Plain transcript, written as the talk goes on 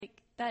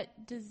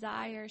that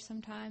desire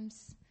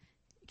sometimes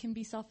can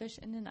be selfish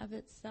in and of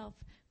itself,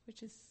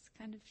 which is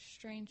kind of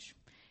strange.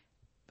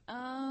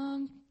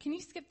 Can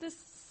you skip this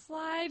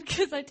slide?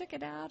 Because I took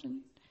it out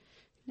and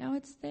now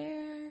it's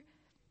there.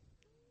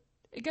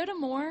 Go to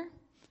more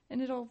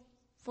and it'll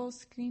full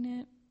screen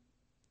it.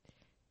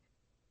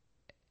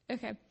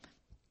 Okay.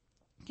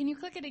 Can you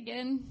click it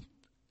again?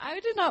 I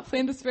did not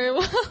plan this very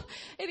well.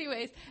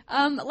 Anyways,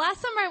 last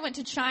summer I went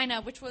to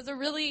China, which was a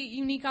really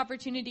unique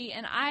opportunity,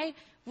 and I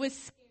was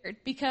scared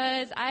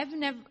because I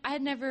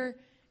had never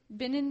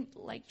been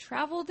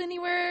traveled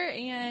anywhere,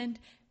 and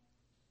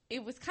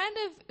it was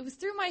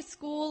through my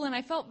school, and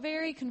I felt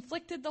very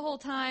conflicted the whole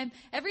time.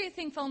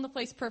 Everything fell into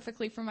place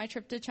perfectly for my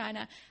trip to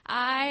China.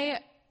 I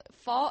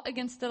fought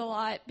against it a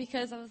lot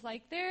because I was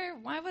like,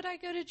 why would I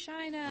go to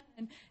China?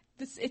 And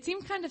it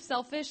seemed kind of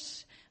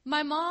selfish.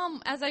 My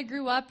mom, as I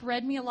grew up,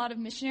 read me a lot of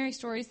missionary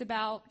stories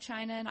about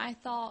China, and I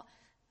thought,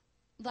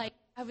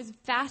 I was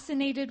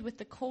fascinated with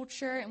the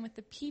culture and with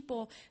the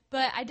people,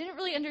 but I didn't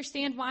really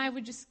understand why I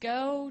would just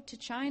go to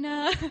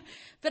China,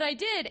 but I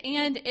did,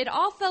 and it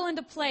all fell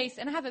into place,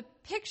 and I have a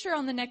picture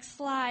on the next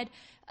slide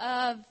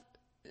of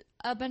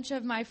a bunch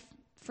of my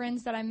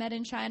friends that I met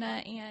in China,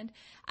 and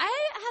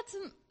I had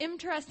some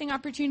interesting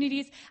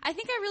opportunities. I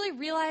think I really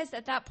realized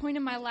at that point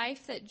in my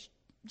life that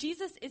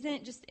Jesus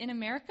isn't just in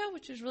America,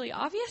 which is really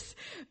obvious,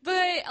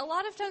 but a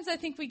lot of times I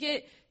think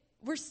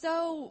we're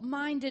so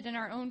minded in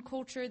our own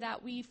culture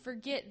that we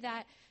forget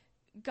that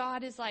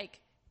God is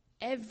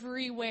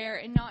everywhere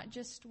and not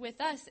just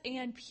with us.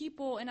 And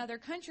people in other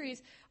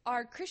countries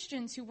are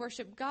Christians who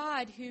worship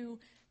God, who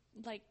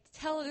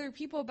tell other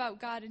people about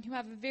God and who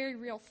have a very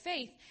real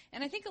faith.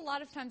 And I think a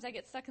lot of times I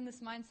get stuck in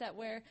this mindset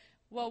where,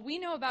 well, we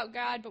know about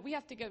God, but we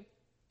have to go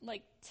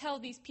tell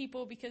these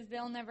people because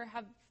they'll never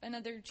have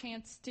another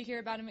chance to hear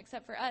about him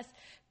except for us.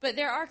 But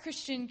there are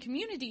Christian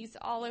communities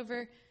all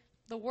over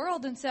the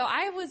world. And so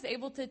I was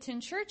able to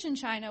attend church in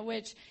China,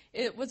 which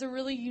it was a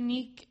really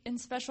unique and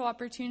special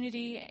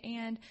opportunity.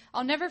 And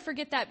I'll never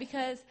forget that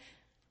because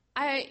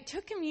I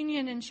took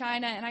communion in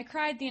China and I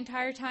cried the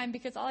entire time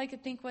because all I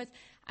could think was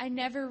I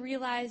never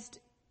realized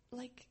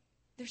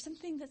there's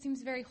something that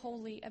seems very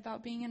holy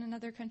about being in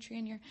another country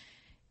and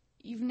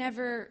you've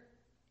never,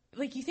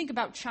 you think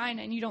about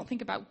China and you don't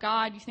think about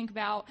God. You think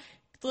about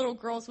little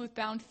girls with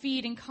bound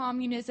feet and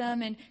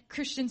communism and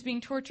Christians being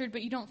tortured,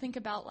 but you don't think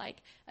about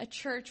a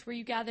church where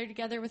you gather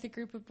together with a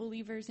group of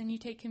believers and you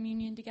take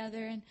communion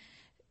together. And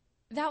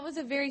that was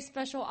a very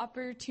special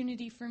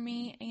opportunity for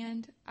me,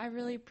 and I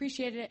really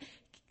appreciated it.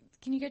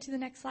 Can you go to the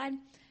next slide?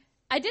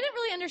 I didn't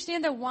really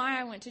understand why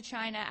I went to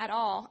China at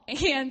all.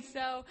 And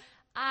so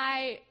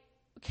I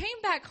came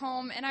back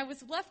home and I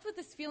was left with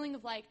this feeling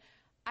of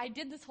I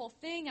did this whole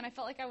thing and I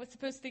felt like I was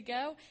supposed to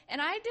go, and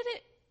I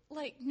didn't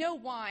know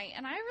why.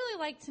 And I really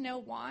like to know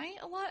why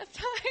a lot of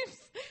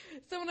times.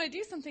 So when I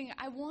do something,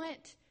 I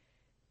want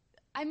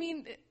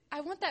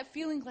that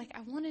feeling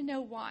I want to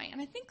know why.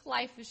 And I think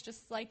life is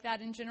just like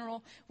that in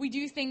general. We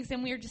do things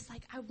and we're just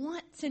I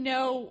want to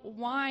know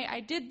why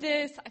I did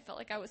this. I felt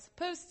like I was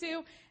supposed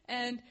to,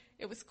 and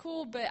it was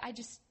cool, but I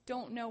just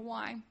don't know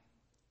why.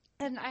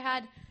 And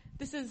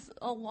this is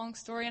a long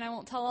story, and I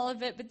won't tell all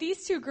of it, but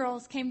these two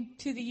girls came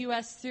to the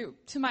U.S.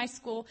 to my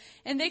school,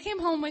 and they came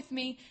home with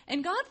me,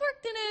 and God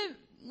worked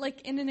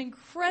in an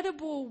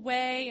incredible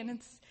way, and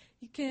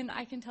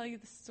I can tell you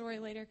the story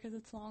later because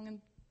it's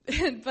long,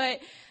 but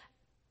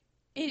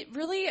it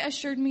really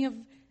assured me of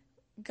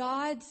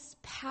God's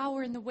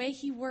power and the way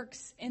he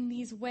works in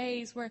these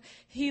ways where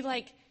he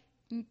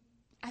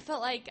I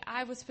felt like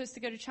I was supposed to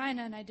go to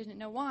China and I didn't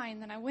know why,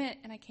 and then I went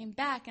and I came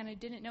back and I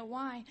didn't know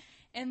why.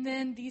 And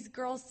then these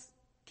girls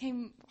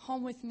came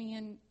home with me,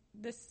 and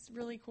this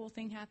really cool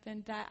thing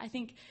happened that I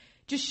think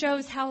just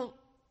shows how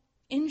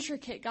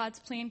intricate God's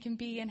plan can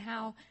be and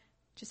how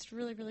just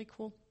really, really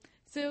cool.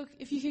 So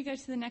if you could go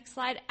to the next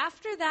slide.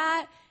 After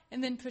that,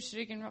 and then push it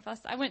again real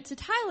fast, I went to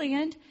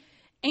Thailand.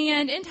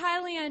 And in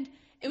Thailand,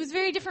 it was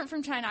very different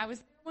from China. I was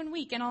there 1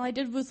 week, and all I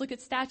did was look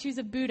at statues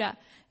of Buddha.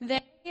 They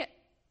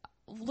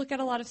look at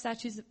a lot of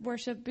statues,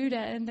 worship Buddha,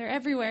 and they're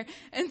everywhere.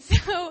 And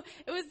so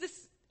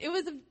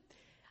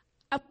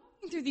I'm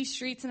walking through these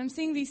streets, and I'm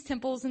seeing these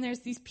temples, and there's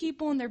these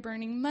people, and they're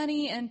burning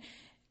money, and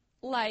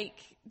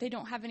they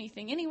don't have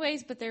anything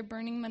anyways, but they're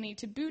burning money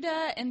to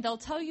Buddha, and they'll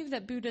tell you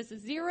that Buddha's a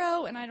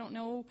zero, and I don't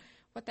know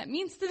what that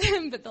means to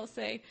them, but they'll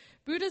say,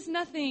 Buddha's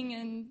nothing,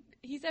 and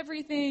he's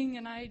everything,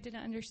 and I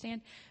didn't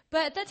understand.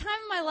 But at that time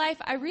in my life,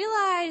 I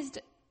realized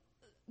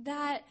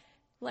that,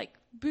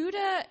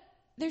 Buddha,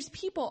 there's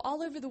people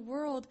all over the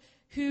world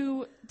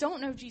who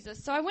don't know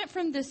Jesus. So I went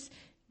from this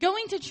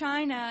going to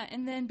China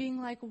and then being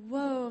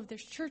whoa,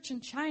 there's church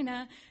in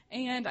China.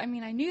 And, I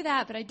knew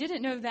that, but I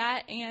didn't know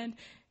that. And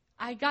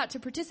I got to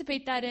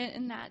participate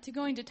in that, to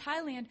going to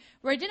Thailand,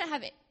 where I didn't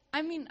have it.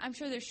 I'm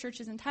sure there's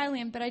churches in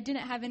Thailand, but I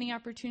didn't have any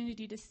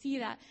opportunity to see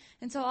that.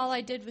 And so all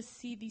I did was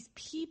see these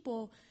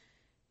people,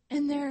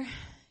 and they're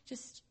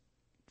just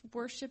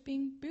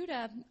worshiping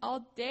Buddha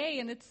all day.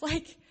 And it's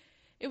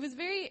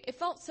it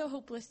felt so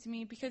hopeless to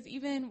me, because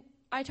even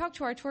I talked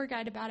to our tour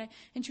guide about it,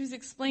 and she was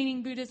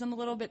explaining Buddhism a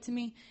little bit to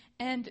me,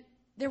 and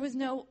there was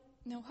no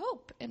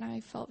hope, and I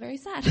felt very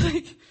sad.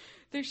 Like,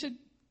 there should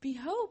be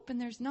hope, and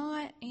there's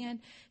not. And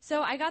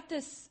so I got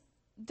this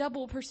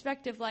double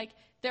perspective, like,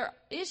 there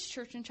is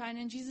church in China,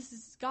 and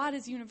God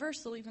is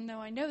universal, even though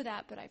I know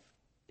that, but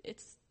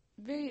it's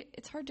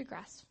hard to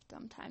grasp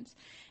sometimes.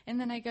 And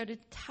then I go to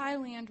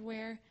Thailand,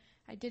 where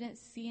I didn't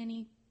see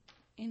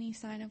any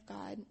sign of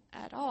God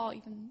at all,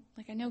 even,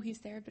 like, I know he's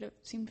there, but it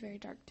seemed very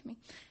dark to me.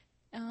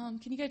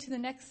 Can you go to the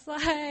next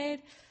slide?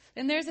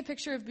 And there's a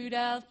picture of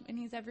Buddha, and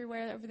he's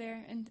everywhere over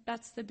there, and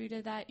that's the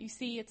Buddha that you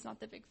see. It's not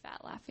the big,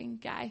 fat, laughing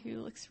guy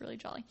who looks really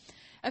jolly.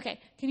 Okay,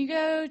 can you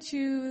go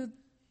to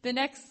the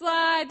next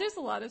slide? There's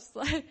a lot of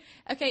slides.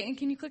 Okay, and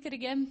can you click it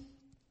again?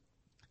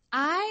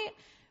 I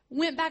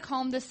went back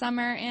home this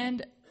summer,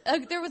 and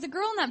there was a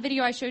girl in that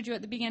video I showed you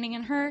at the beginning,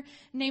 and her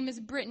name is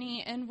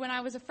Brittany, and when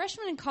I was a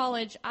freshman in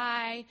college,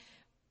 I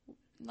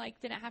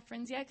didn't have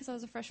friends yet because I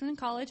was a freshman in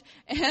college,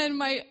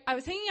 and I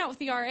was hanging out with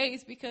the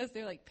RAs because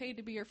they're paid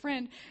to be your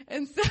friend,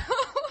 and so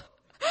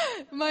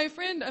my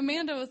friend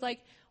Amanda was like,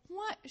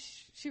 what?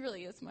 She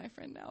really is my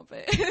friend now,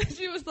 but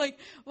she was like,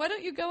 why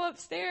don't you go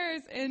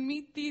upstairs and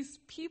meet these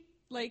people,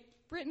 like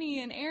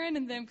Brittany and Aaron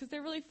and them, because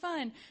they're really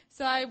fun.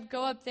 So I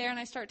go up there and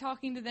I start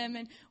talking to them,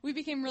 and we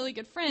became really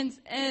good friends,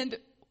 and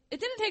it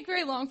didn't take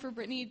very long for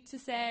Brittany to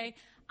say,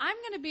 I'm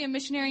going to be a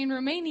missionary in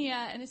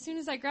Romania, and as soon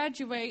as I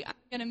graduate, I'm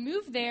going to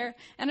move there,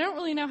 and I don't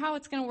really know how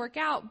it's going to work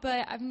out,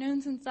 but I've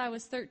known since I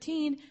was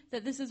 13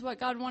 that this is what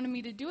God wanted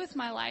me to do with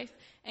my life,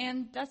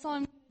 and that's all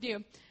I'm going to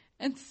do.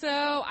 And so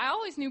I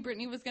always knew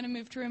Brittany was going to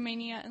move to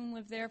Romania and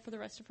live there for the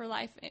rest of her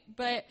life,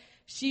 but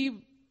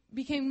she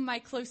became my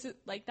closest,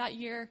 that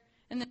year,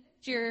 and the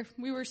next year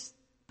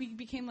we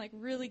became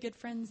really good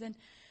friends, and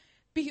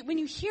when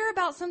you hear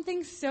about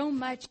something so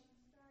much,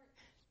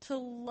 to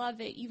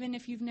love it, even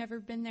if you've never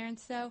been there. And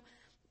so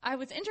I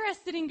was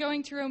interested in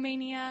going to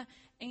Romania,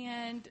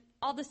 and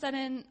all of a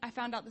sudden I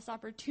found out this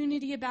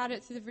opportunity about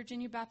it through the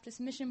Virginia Baptist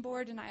Mission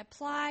Board, and I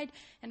applied,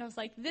 and I was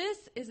like, this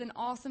is an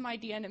awesome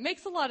idea. And it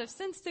makes a lot of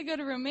sense to go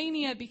to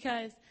Romania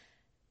because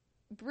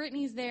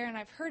Brittany's there, and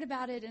I've heard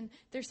about it, and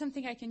there's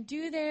something I can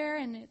do there,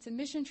 and it's a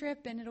mission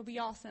trip, and it'll be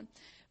awesome.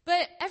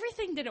 But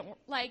everything didn't,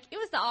 it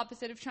was the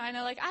opposite of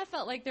China. I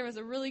felt like there was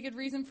a really good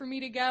reason for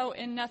me to go,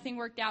 and nothing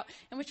worked out.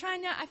 And with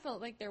China, I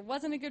felt like there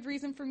wasn't a good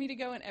reason for me to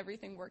go, and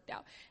everything worked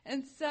out.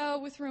 And so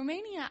with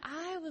Romania,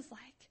 I was like,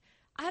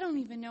 I don't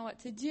even know what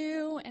to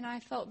do, and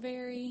I felt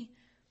very,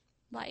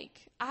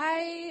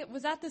 I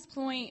was at this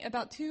point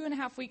about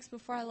 2.5 weeks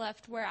before I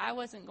left where I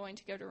wasn't going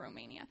to go to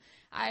Romania.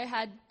 I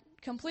had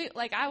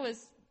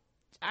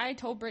I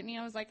told Brittany,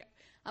 I was like,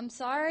 I'm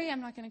sorry,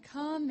 I'm not going to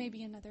come,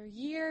 maybe another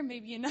year,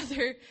 maybe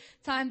another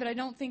time, but I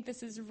don't think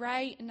this is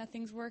right and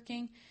nothing's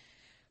working.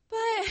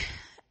 But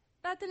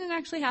that didn't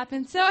actually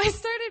happen. So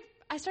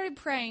I started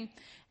praying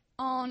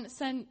on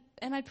Sunday,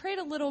 and I prayed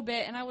a little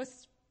bit, and I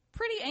was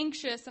pretty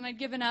anxious, and I'd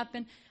given up,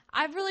 and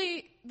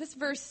this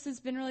verse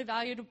has been really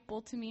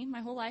valuable to me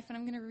my whole life, and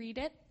I'm going to read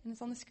it, and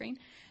it's on the screen.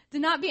 Do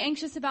not be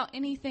anxious about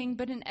anything,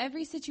 but in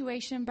every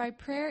situation, by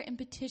prayer and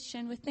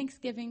petition, with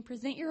thanksgiving,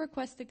 present your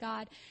requests to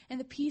God, and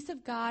the peace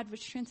of God,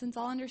 which transcends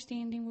all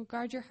understanding, will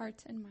guard your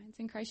hearts and minds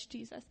in Christ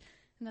Jesus.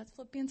 And that's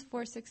Philippians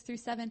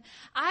 4:6-7.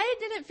 I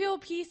didn't feel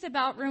peace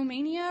about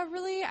Romania,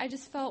 really. I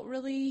just felt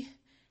really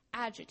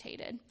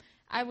agitated.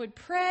 I would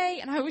pray,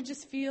 and I would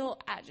just feel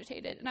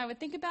agitated. And I would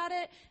think about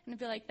it, and I'd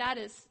be like, that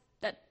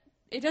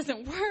it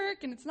doesn't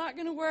work, and it's not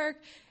going to work.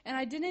 And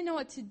I didn't know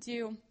what to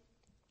do.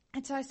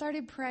 And so I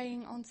started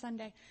praying on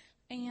Sunday,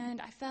 and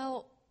I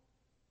felt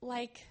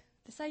like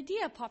this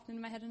idea popped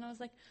into my head, and I was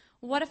like,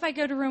 what if I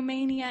go to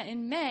Romania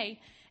in May?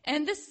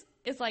 And this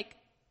is like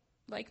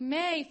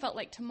May felt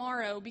like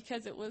tomorrow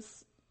because it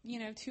was,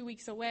 2.5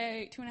 weeks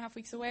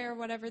away or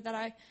whatever that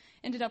I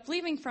ended up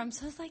leaving from.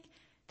 So I was like,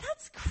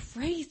 that's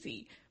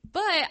crazy.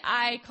 But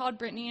I called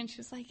Brittany, and she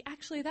was like,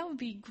 actually, that would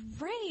be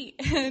great.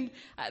 And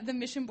the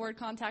mission board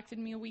contacted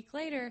me a week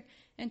later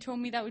and told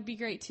me that would be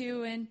great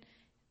too. And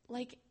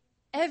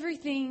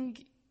everything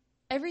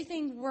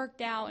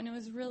worked out, and it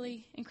was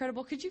really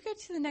incredible. Could you go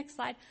to the next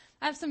slide?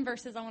 I have some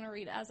verses I want to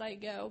read as I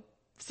go.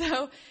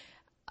 So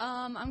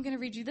I'm going to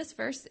read you this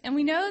verse. And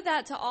we know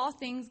that to all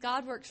things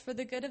God works for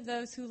the good of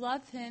those who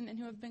love him and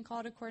who have been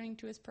called according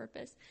to his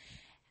purpose.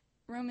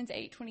 Romans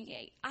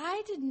 8:28.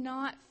 I did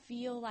not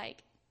feel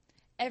like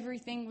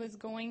everything was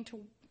going to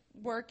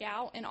work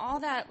out, and all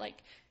that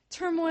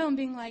turmoil and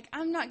being like,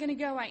 I'm not going to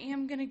go, I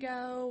am going to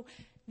go.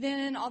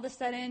 Then all of a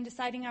sudden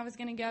deciding I was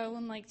going to go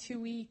in 2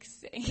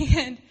 weeks,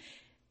 and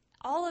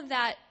all of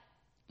that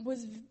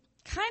was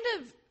kind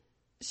of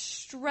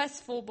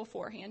stressful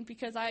beforehand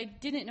because I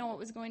didn't know what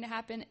was going to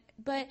happen.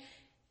 But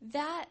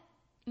that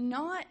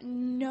not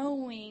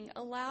knowing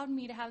allowed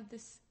me to have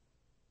this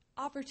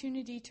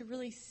opportunity to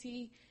really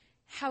see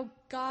how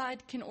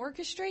God can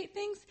orchestrate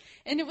things.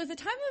 And it was a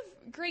time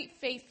of great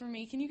faith for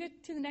me. Can you go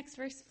to the next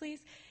verse,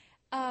 please?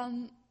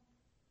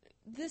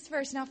 This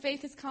verse, now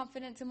faith is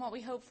confidence in what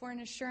we hope for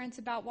and assurance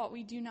about what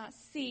we do not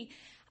see.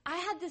 I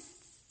had this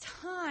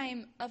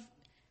time of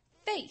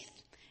faith.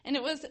 And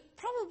it was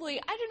probably,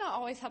 I do not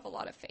always have a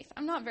lot of faith.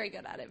 I'm not very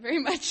good at it very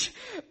much.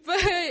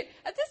 But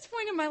at this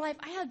point in my life,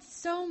 I had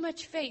so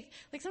much faith.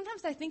 Like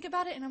sometimes I think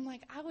about it and I'm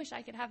like, I wish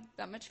I could have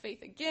that much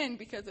faith again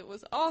because it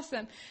was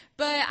awesome.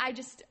 But I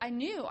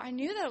knew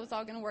that it was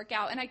all going to work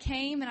out. And I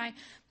came and I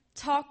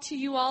talked to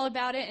you all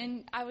about it,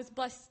 and I was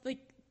blessed. Like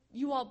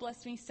you all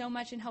blessed me so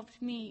much and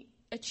helped me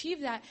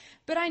achieve that.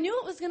 But I knew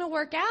it was going to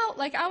work out.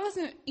 Like I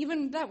wasn't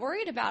even that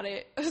worried about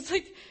it. I was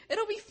like,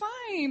 it'll be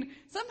fine.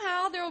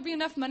 Somehow there will be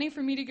enough money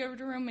for me to go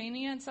to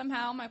Romania, and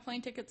somehow my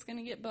plane ticket's going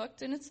to get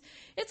booked, and it's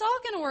all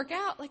going to work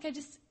out. Like it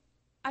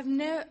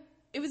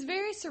was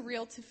very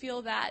surreal to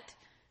feel that,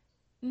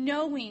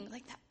 knowing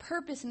like that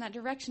purpose and that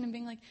direction, and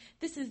being like,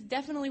 this is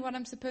definitely what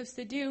I'm supposed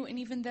to do. And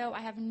even though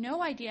I have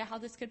no idea how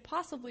this could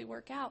possibly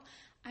work out,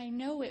 I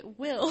know it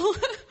will.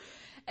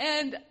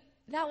 And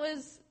that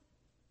was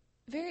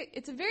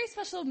it's a very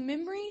special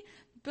memory,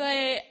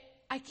 but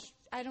I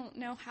don't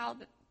know how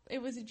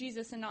it was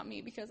Jesus and not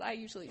me, because I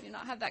usually do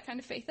not have that kind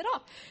of faith at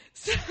all.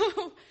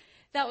 So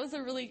that was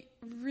a really,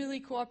 really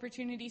cool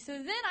opportunity. So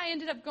then I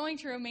ended up going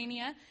to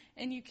Romania,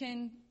 and you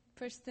can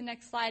push the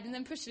next slide and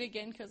then push it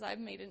again because I've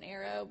made an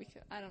arrow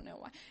because I don't know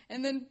why.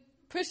 And then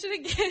push it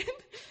again.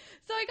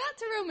 So I got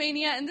to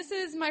Romania, and this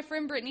is my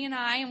friend Brittany and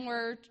I, and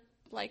we're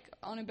like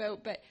on a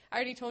boat, but I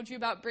already told you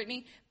about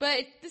Brittany.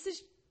 But this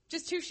is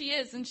just who she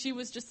is, and she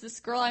was just this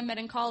girl I met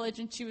in college,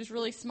 and she was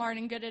really smart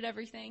and good at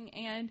everything.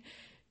 And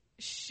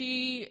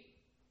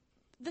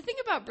the thing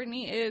about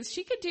Brittany is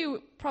she could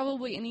do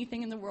probably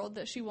anything in the world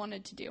that she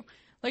wanted to do.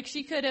 Like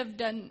she could have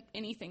done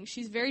anything.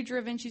 She's very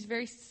driven, she's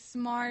very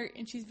smart,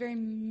 and she's very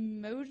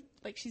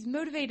she's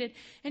motivated,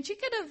 and she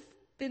could have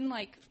been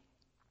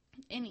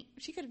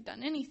she could have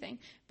done anything,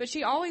 but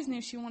she always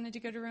knew she wanted to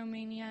go to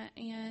Romania.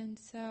 And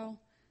so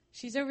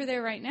she's over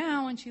there right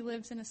now, and she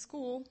lives in a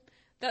school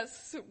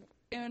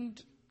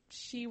and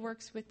she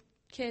works with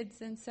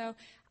kids. And so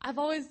I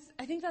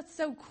think that's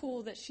so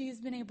cool that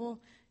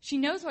she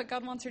knows what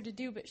God wants her to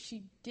do, but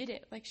she did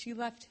it. Like she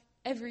left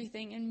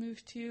everything and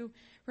moved to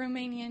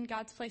Romania, and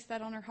God's placed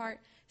that on her heart.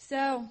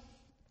 So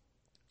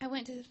I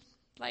went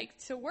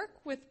to work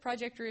with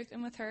Project Ruth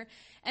and with her.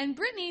 And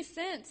Brittany,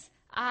 since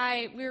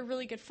we were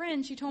really good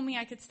friends, she told me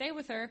I could stay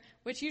with her,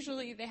 which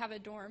usually they have a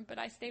dorm, but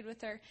I stayed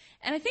with her.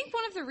 And I think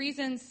one of the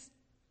reasons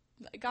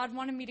God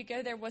wanted me to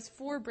go there was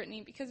for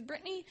Brittany, because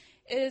Brittany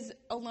is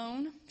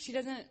alone.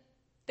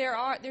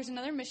 There's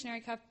another missionary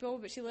couple,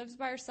 but she lives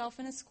by herself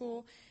in a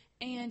school,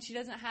 and she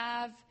doesn't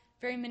have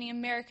very many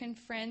American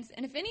friends.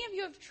 And if any of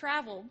you have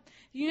traveled,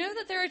 you know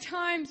that there are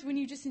times when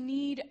you just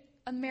need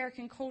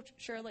American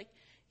culture. Like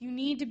you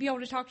need to be able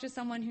to talk to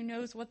someone who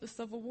knows what the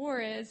Civil War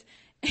is,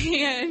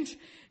 and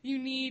you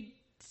need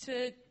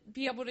to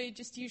be able to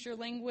just use your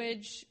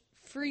language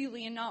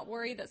freely and not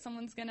worry that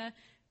someone's going to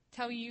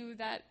tell you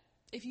that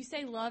if you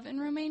say love in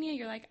Romania,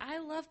 you're like, I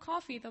love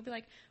coffee. They'll be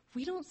like,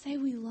 we don't say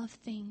we love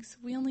things.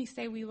 We only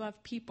say we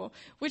love people,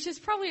 which is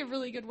probably a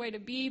really good way to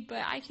be,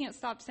 but I can't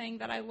stop saying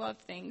that I love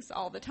things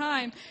all the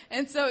time.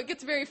 And so it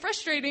gets very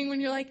frustrating when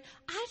you're like,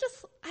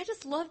 I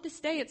just love this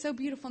day. It's so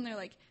beautiful. And they're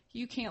like,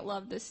 you can't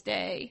love this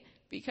day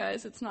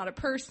because it's not a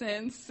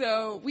person.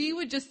 So we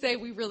would just say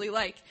we really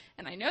like,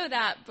 and I know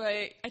that,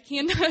 but I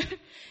cannot.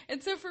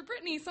 And so for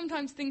Brittany,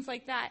 sometimes things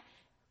like that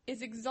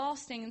is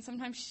exhausting. And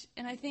sometimes,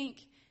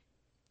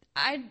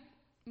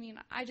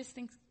 I just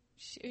think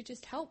it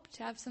just helped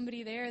to have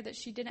somebody there that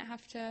she didn't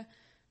have to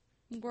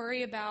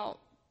worry about,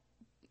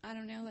 I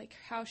don't know, like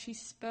how she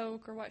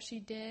spoke or what she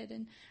did.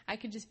 And I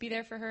could just be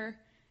there for her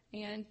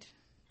and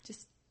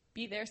just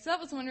be there. So that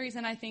was one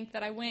reason I think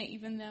that I went,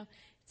 even though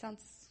it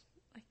sounds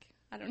like,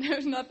 I don't know,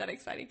 not that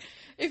exciting.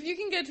 If you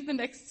can get to the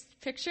next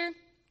picture.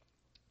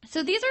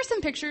 So these are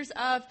some pictures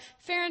of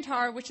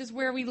Ferentar, which is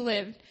where we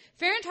lived.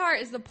 Ferentar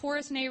is the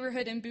poorest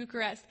neighborhood in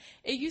Bucharest.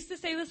 It used to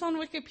say this on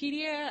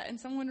Wikipedia, and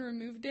someone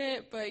removed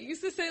it, but it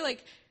used to say,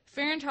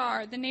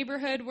 Ferentar, the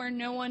neighborhood where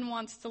no one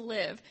wants to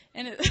live.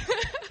 And it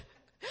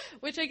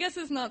which I guess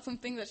is not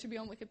something that should be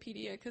on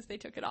Wikipedia because they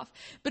took it off.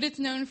 But it's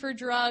known for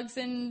drugs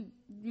and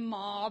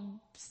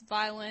mobs,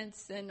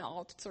 violence, and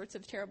all sorts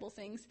of terrible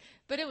things.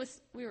 But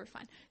we were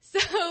fine.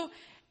 So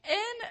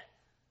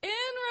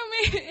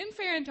in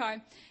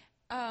Ferentar,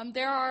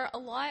 there are a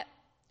lot,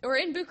 or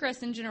in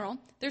Bucharest in general,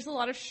 there's a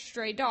lot of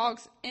stray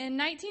dogs. In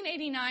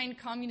 1989,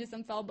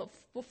 communism fell, but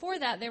before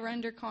that, they were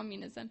under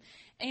communism.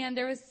 And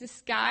there was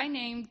this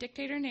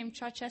dictator named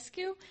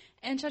Ceausescu,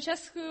 and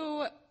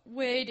Ceausescu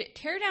would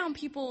tear down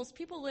people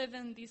live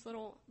in these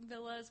little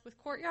villas with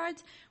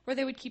courtyards where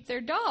they would keep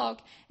their dog.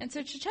 And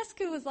so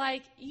Ceausescu was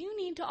like, you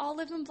need to all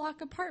live in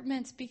block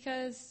apartments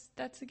because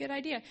that's a good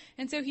idea.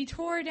 And so he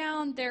tore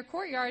down their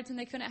courtyards and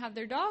they couldn't have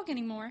their dog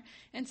anymore.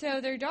 And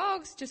so their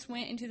dogs just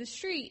went into the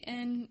street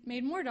and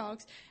made more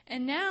dogs.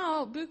 And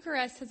now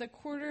Bucharest has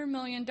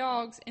 250,000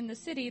 dogs in the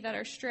city that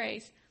are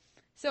strays.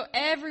 So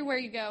everywhere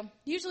you go,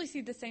 you usually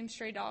see the same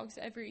stray dogs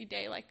every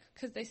day,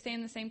 because they stay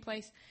in the same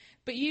place.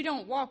 But you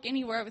don't walk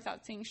anywhere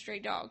without seeing stray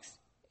dogs.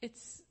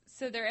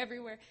 So they're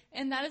everywhere.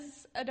 And that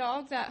is a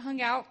dog that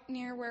hung out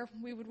near where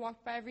we would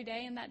walk by every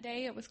day. And that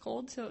day it was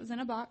cold, so it was in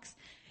a box.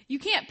 You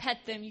can't pet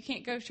them. You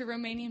can't go to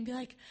Romania and be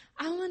like,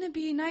 I want to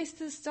be nice to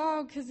this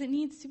dog because it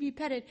needs to be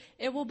petted.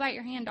 It will bite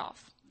your hand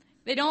off.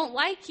 They don't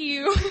like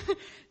you.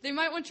 They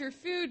might want your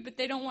food, but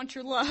they don't want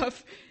your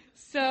love.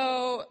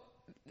 So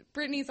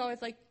Brittany's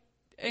always like,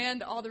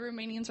 and all the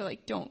Romanians are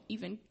like, don't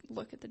even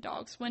look at the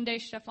dogs. One day,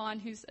 Stefan,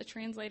 who's a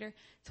translator,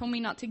 told me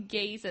not to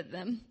gaze at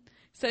them.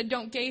 Said,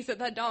 don't gaze at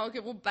that dog,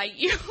 it will bite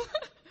you.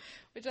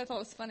 Which I thought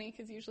was funny,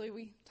 because usually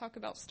we talk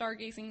about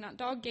stargazing, not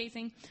dog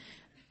gazing.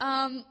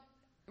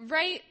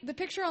 The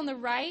picture on the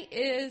right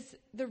is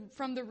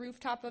from the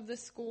rooftop of the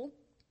school.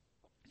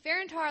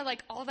 Farentar,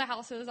 like, all the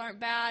houses aren't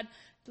bad.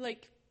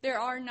 Like, there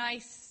are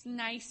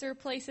nicer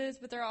places,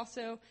 but there are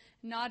also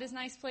not as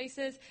nice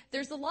places.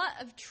 There's a lot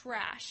of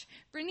trash.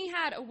 Brittany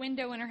had a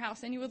window in her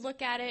house, and you would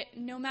look at it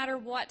no matter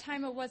what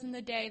time it was in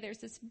the day. There's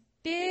this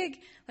big,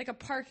 like a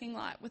parking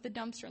lot with a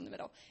dumpster in the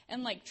middle.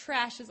 And, like,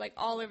 trash is, like,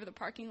 all over the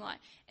parking lot.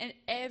 And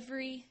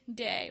every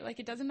day, like,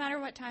 it doesn't matter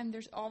what time,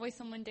 there's always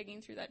someone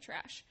digging through that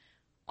trash.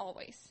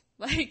 Always.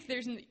 Like,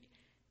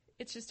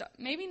 it's just,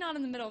 maybe not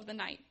in the middle of the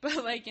night,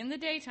 but, like, in the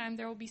daytime,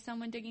 there will be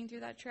someone digging through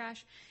that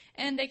trash.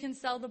 And they can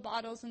sell the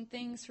bottles and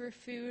things for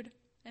food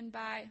and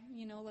buy,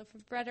 a loaf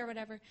of bread or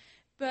whatever.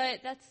 But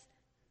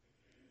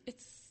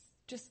it's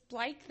just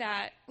like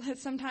that.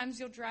 Sometimes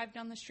you'll drive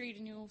down the street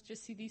and you'll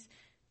just see these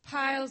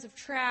piles of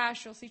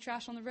trash. You'll see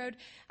trash on the road.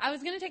 I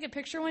was going to take a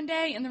picture one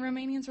day, and the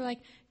Romanians were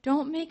like,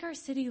 don't make our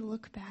city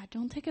look bad.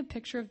 Don't take a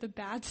picture of the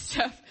bad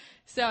stuff.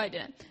 So I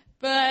didn't.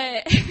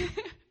 But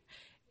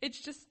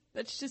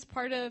that's just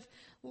part of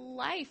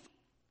life.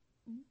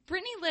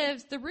 Brittany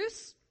lives,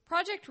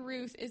 Project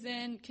Ruth is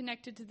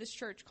connected to this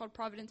church called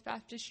Providence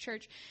Baptist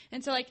Church.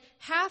 And so, like,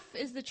 half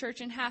is the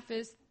church and half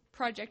is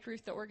Project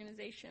Ruth, the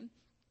organization.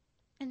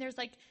 And there's,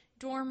 like,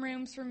 dorm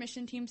rooms for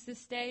mission teams to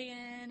stay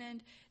in,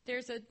 and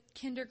there's a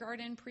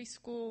kindergarten,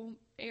 preschool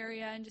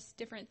area, and just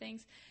different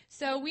things.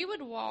 So we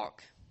would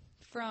walk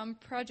from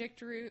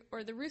Project Ruth,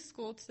 or the Ruth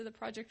School, to the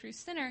Project Ruth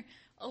Center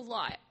a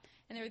lot.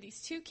 And there were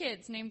these two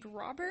kids named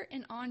Robert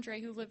and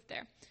Andre who lived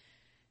there.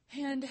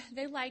 And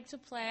they liked to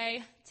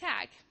play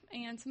tag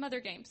and some other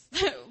games,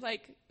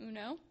 like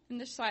Uno.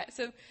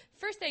 So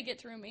first they get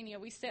to Romania,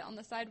 we sit on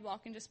the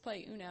sidewalk and just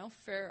play Uno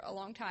for a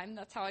long time.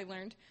 That's how I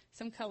learned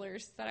some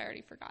colors that I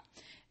already forgot.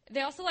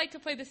 They also like to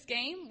play this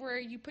game where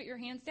you put your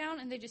hands down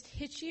and they just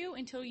hit you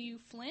until you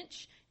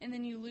flinch, and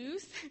then you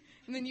lose,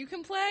 and then you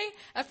can play.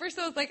 At first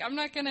I was like, I'm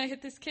not going to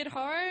hit this kid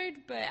hard,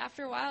 but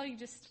after a while you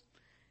just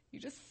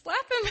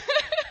slap him.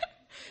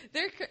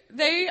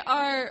 They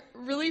are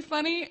really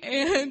funny,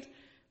 and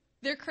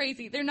they're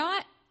crazy. They're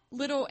not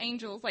little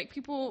angels. Like,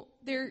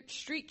 they're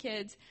street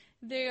kids.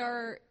 They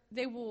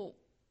will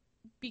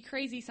be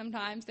crazy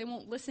sometimes. They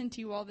won't listen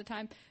to you all the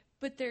time,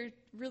 but they're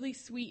really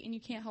sweet, and you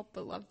can't help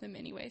but love them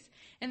anyways.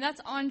 And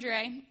that's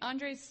Andre.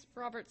 Andre's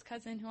Robert's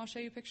cousin, who I'll show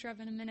you a picture of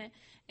in a minute.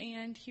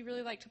 And he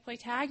really liked to play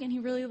tag, and he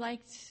really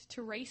liked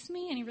to race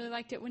me, and he really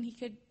liked it when he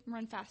could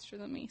run faster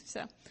than me.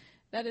 So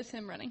that is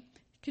him running.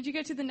 Could you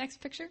go to the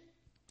next picture?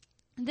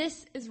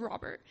 This is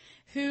Robert,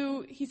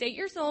 he's 8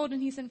 years old,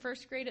 and he's in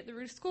first grade at the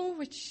Ruth School,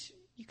 which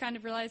you kind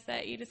of realize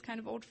that 8 is kind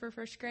of old for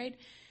first grade.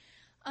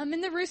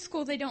 In the Ruth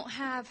School, they don't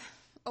have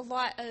a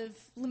lot of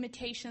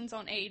limitations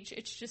on age.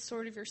 It's just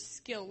sort of your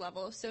skill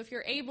level. So if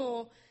you're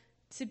able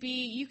to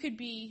you could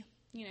be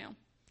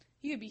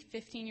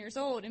 15 years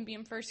old and be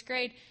in first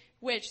grade,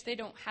 which they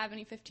don't have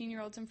any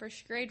 15-year-olds in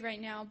first grade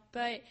right now,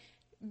 but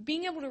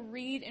being able to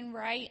read and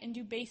write and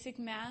do basic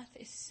math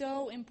is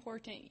so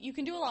important. You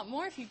can do a lot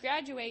more if you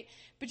graduate,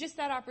 but just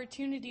that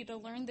opportunity to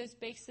learn those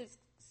basic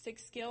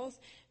skills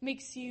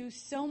makes you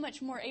so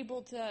much more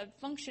able to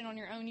function on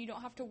your own. You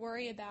don't have to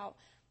worry about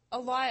a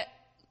lot,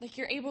 like,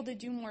 you're able to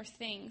do more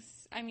things.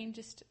 I mean,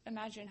 just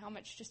imagine how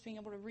much just being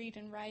able to read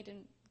and write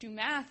and do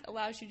math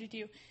allows you to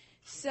do.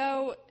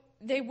 So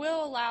they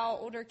will allow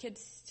older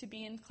kids to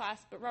be in class,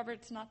 but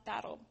Robert's not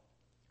that old.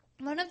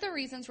 One of the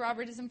reasons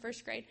Robert is in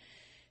first grade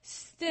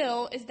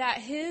still is that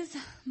his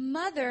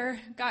mother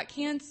got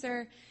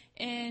cancer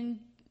in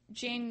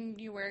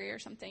January or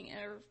something,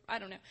 or I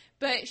don't know.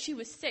 But she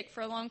was sick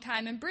for a long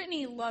time, and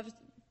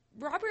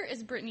Robert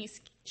is Brittany's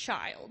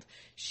child.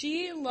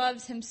 She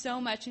loves him so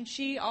much, and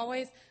she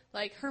always,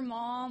 like, her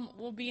mom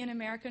will be in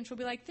America, and she'll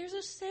be like, there's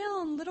a sale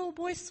on little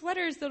boy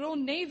sweaters at Old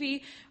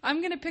Navy. I'm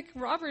going to pick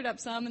Robert up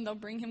some, and they'll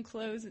bring him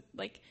clothes.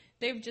 Like,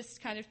 they've just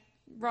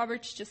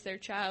Robert's just their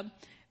child.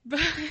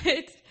 But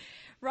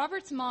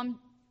Robert's mom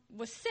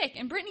was sick,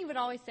 and Brittany would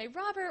always say,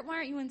 Robert, why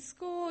aren't you in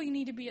school? You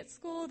need to be at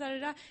school,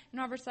 da-da-da. And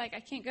Robert's like,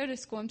 I can't go to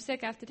school. I'm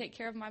sick. I have to take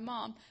care of my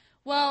mom.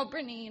 Well,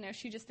 Brittany,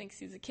 she just thinks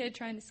he's a kid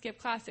trying to skip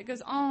class. It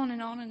goes on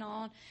and on and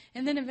on.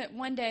 And then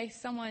one day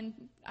someone,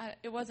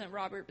 it wasn't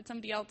Robert, but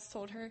somebody else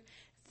told her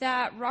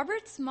that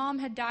Robert's mom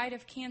had died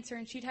of cancer,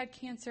 and she'd had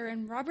cancer,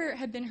 and Robert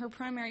had been her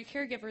primary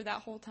caregiver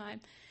that whole time.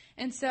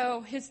 And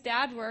so his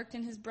dad worked,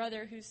 and his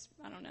brother, who's,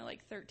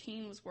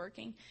 13, was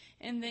working.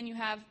 And then you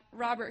have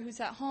Robert, who's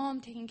at home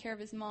taking care of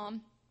his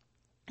mom.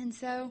 And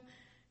so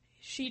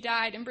she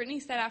died. And Brittany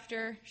said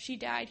after she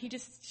died,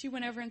 she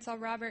went over and saw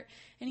Robert,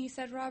 and he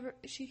said,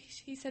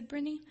 he said,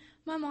 Brittany,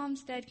 my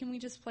mom's dead. Can we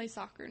just play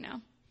soccer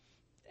now?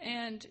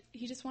 And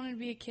he just wanted to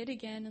be a kid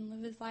again and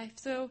live his life.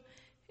 So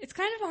it's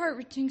kind of a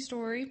heart-wrenching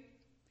story.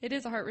 It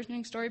is a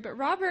heart-wrenching story, but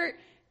Robert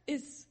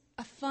is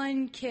a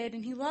fun kid,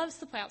 and he loves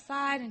to play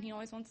outside, and he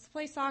always wants to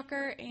play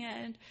soccer,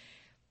 and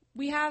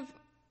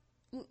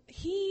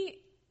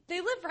they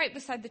live right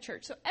beside the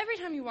church. So every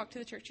time you walk to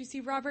the church, you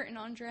see Robert and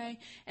Andre,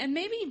 and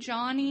maybe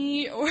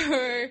Johnny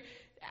or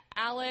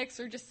Alex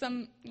or just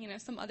some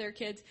other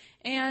kids,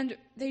 and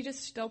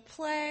they'll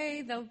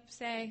play,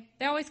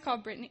 they always call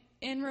Brittany,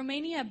 in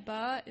Romania,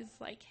 ba is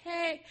like,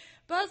 hey,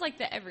 ba is like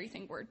the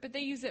everything word, but they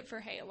use it for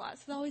hey a lot,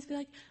 so they'll always be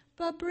like,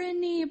 ba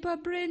Brittany, ba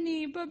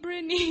Brittany, ba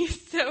Brittany,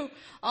 so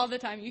all the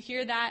time you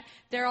hear that.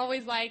 They're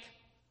always like,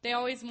 they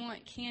always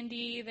want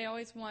candy,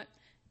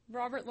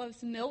 Robert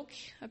loves milk.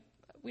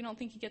 We don't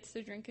think he gets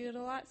to drink it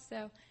a lot,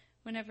 so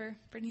whenever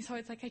Brittany's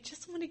always like, I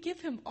just want to give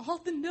him all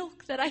the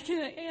milk that I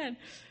can.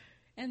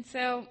 And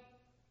so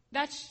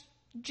that's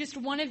just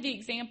one of the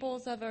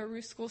examples of a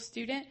Ruth School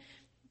student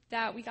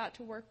that we got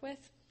to work with.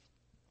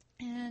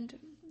 And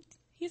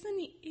he's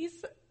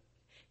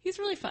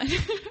really fun.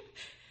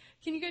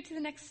 Can you go to the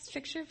next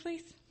picture,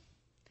 please?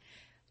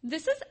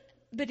 This is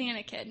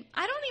Banana Kid.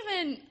 I don't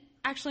even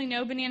actually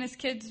know Banana's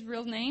kid's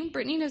real name.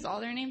 Brittany knows all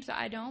their names, so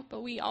I don't,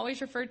 but we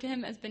always refer to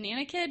him as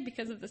Banana Kid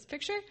because of this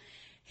picture.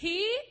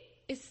 He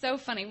is so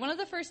funny. One of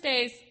the first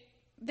days,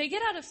 they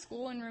get out of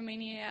school in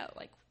Romania at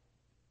like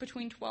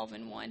between 12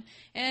 and 1.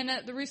 And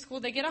at the Ruth School,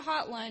 they get a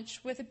hot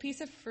lunch with a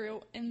piece of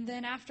fruit, and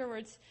then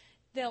afterwards,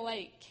 they'll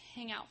like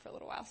hang out for a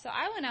little while. So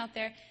I went out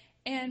there,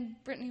 and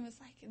Brittany was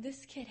like,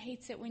 this kid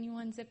hates it when you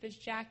unzip his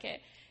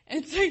jacket.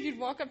 And so you'd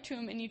walk up to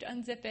him, and you'd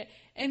unzip it,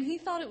 and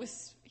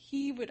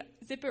he would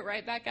zip it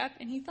right back up,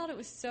 and he thought it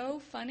was so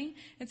funny.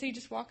 And so you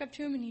just walk up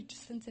to him, and you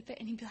just unzip it,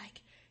 and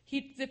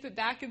he'd zip it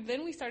back, and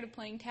then we started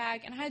playing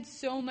tag, and I had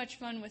so much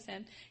fun with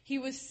him. He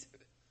was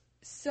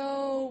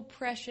so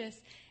precious,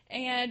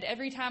 and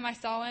every time I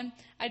saw him,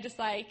 I just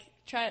like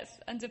try to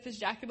unzip his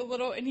jacket a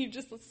little, and he'd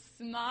just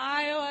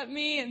smile at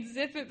me and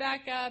zip it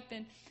back up,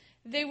 and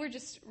they were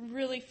just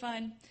really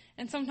fun.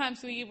 And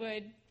sometimes we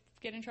would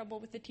get in trouble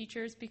with the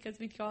teachers because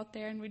we'd go out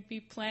there and we'd be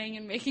playing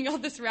and making all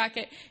this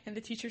racket, and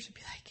the teachers would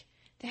be like,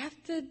 they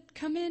have to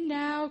come in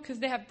now, because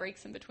they have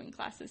breaks in between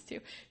classes too.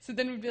 So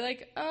then we'd be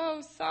like,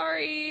 oh,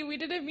 sorry, we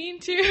didn't mean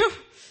to.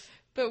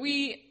 But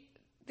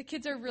the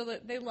kids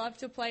they love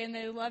to play, and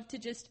they love to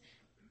just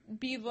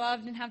be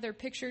loved and have their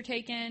picture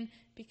taken.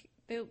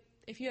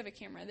 If you have a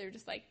camera, they're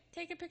just like,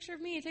 take a picture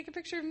of me, take a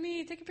picture of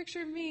me, take a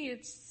picture of me.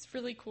 It's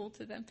really cool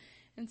to them.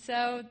 And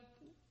so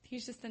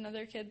he's just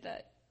another kid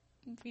that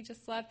we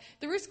just love.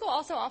 The Ruth School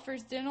also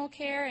offers dental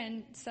care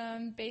and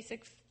some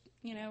basic,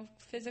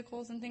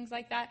 physicals and things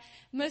like that.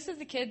 Most of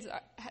the kids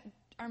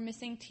are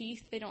missing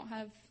teeth.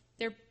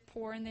 They're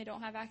poor and they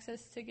don't have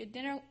access to good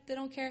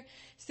dental care.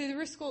 So the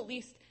Ruth School, at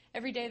least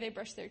every day they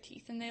brush their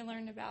teeth and they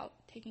learn about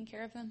taking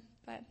care of them.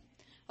 But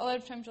a lot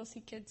of times you'll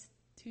see kids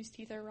whose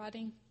teeth are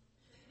rotting.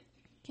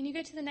 Can you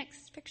go to the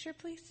next picture,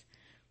 please?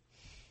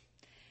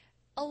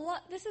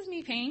 This is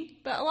me painting,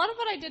 but a lot of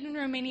what I did in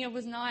Romania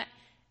was not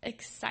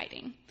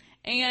exciting.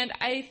 And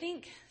I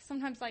think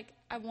sometimes,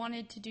 I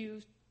wanted to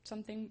do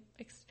something,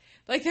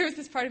 there was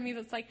this part of me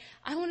that's like,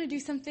 I want to do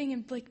something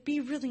and,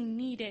 be really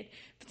needed.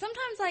 But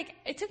sometimes,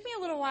 it took me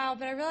a little while,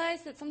 but I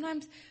realized that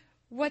sometimes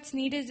what's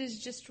needed is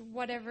just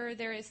whatever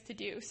there is to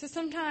do. So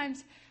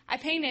sometimes I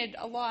painted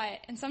a lot,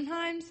 and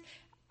sometimes,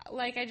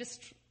 I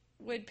just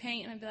would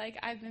paint, and I'd be like,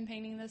 I've been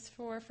painting this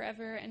for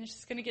forever, and it's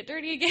just going to get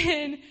dirty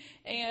again,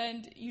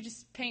 and you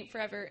just paint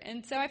forever.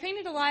 And so I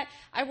painted a lot.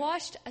 I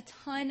washed a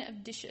ton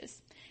of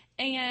dishes,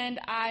 and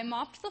I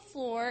mopped the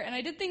floor, and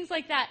I did things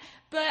like that.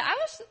 But I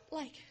was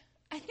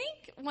I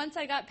think once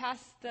I got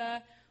past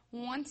the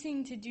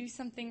wanting to do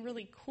something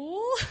really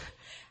cool,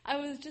 I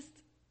was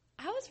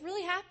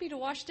really happy to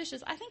wash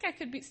dishes. I think I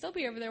could still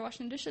be over there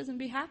washing dishes and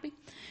be happy.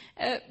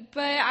 But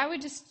I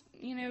would just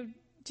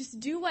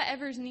do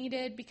whatever's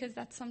needed, because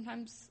that's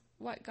sometimes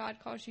what God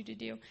calls you to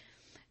do.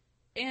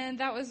 And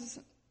that was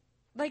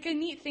a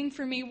neat thing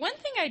for me. One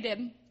thing I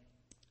did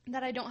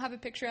that I don't have a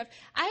picture of,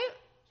 I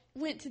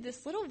went to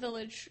this little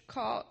village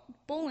called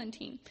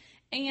Bolentine,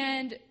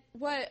 and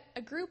what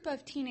a group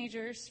of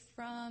teenagers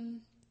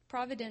from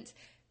Providence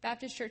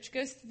Baptist Church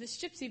goes to this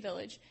gypsy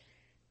village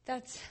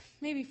that's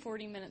maybe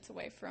 40 minutes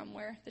away from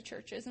where the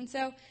church is. And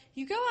so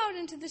you go out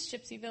into this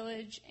gypsy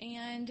village,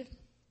 and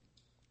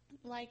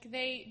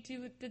they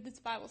did this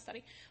Bible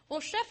study. Well,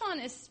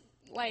 Stefan is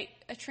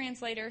a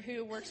translator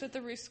who works with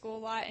the Ruth School a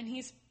lot, and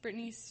he's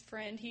Brittany's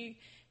friend.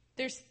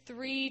 There's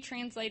 3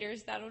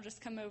 translators that'll just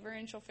come over,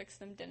 and she'll fix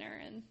them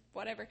dinner and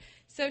whatever.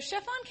 So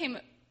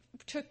Stefan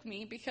took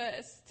me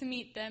to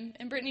meet them,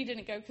 and Brittany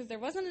didn't go because there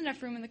wasn't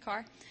enough room in the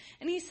car.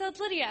 And he said,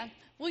 Lydia,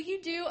 will you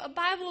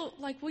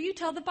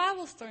tell the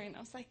Bible story? And I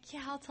was like,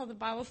 yeah, I'll tell the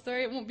Bible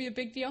story. It won't be a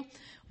big deal.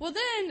 Well,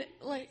 then,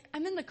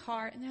 I'm in the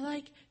car, and they're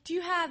like, do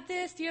you have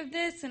this? Do you have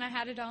this? And I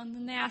had it on.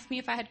 And they asked me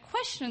if I had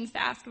questions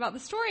to ask about the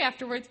story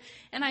afterwards.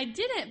 And I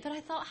didn't, but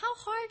I thought, how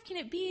hard can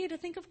it be to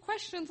think of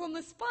questions on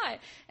the spot?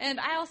 And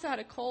I also had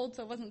a cold,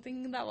 so I wasn't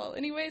thinking that well.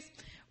 Anyways,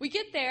 we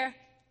get there.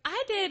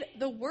 I did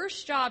the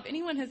worst job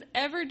anyone has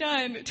ever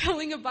done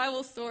telling a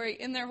Bible story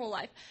in their whole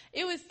life.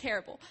 It was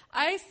terrible.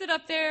 I stood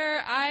up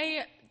there.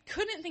 I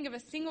couldn't think of a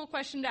single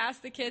question to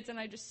ask the kids, and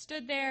I just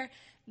stood there.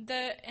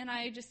 And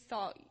I just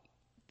thought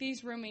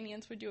these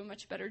Romanians would do a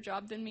much better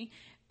job than me.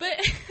 But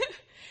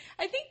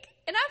I think,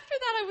 and after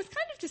that, I was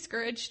kind of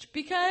discouraged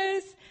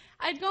because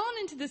I'd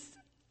wanted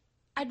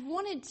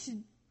to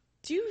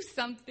do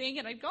something,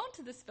 and I'd gone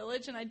to this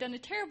village, and I'd done a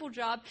terrible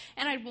job,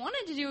 and I'd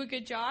wanted to do a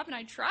good job, and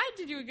I tried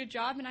to do a good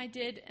job, and I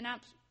did an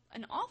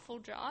awful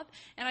job,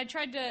 and I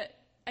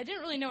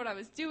didn't really know what I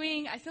was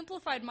doing. I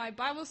simplified my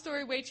Bible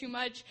story way too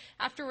much.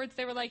 Afterwards,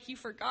 they were like, you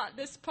forgot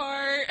this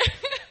part.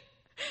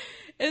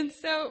 And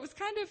so it was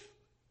kind of,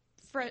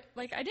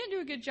 I didn't do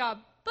a good job.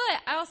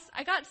 But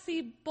I got to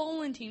see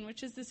Bolentine,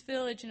 which is this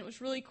village, and it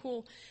was really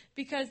cool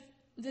because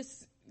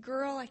this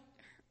girl,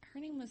 her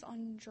name was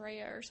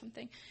Andrea or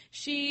something.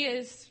 She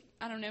is,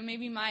 I don't know,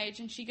 maybe my age,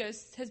 and she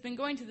has been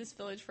going to this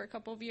village for a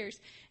couple of years.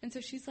 And so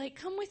she's like,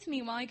 come with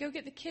me while I go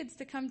get the kids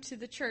to come to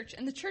the church.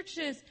 And the church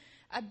is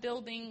a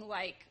building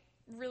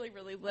really,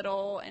 really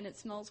little, and it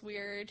smells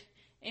weird.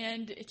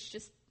 And it's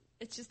just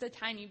a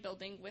tiny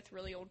building with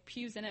really old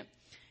pews in it.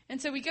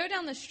 And so we go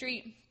down the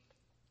street,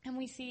 and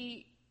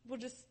we'll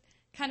just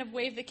kind of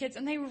wave the kids,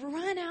 and they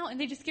run out, and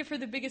they just give her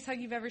the biggest hug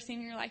you've ever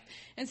seen in your life.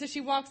 And so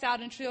she walks out,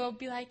 and she'll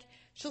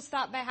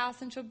stop by a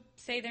house, and she'll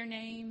say their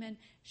name, and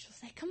she'll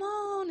say, come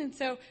on. And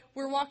so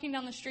we're walking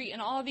down the street, and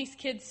all these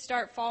kids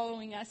start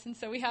following us. And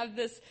so we have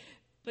this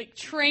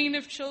train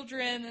of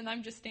children, and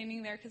I'm just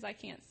standing there because I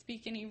can't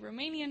speak any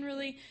Romanian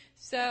really,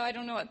 so I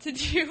don't know what to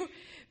do.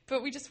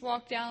 But we just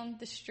walk down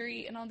the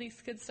street, and all these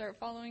kids start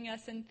following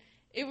us, and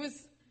it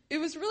was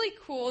really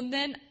cool. And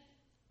then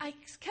I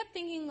kept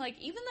thinking,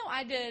 even though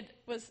I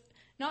was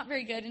not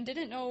very good and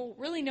didn't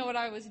really know what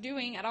I was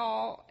doing at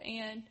all,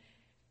 and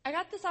I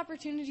got this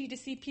opportunity to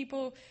see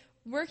people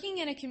working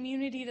in a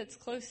community that's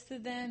close to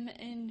them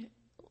and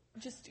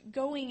just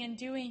going and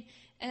doing.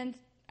 And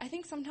I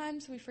think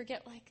sometimes we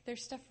forget,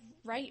 there's stuff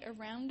right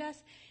around us.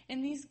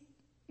 And these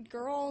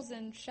girls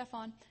and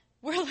Stefan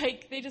were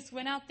they just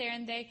went out there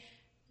and they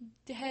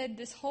had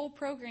this whole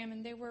program,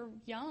 and they were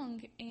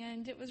young.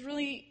 And it was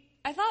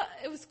I thought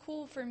it was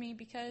cool for me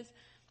because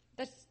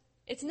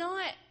it's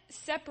not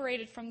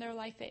separated from their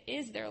life. It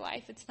is their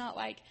life. It's not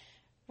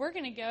we're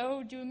going to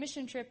go do a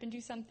mission trip and do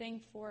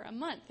something for a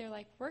month. They're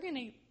we're going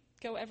to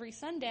go every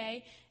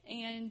Sunday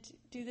and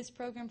do this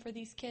program for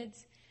these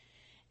kids.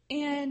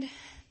 And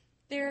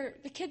the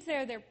kids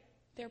there,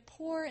 they're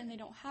poor and they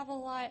don't have a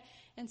lot.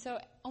 And so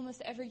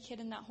almost every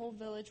kid in that whole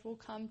village will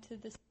come to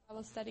this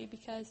Bible study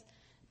because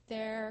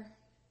there's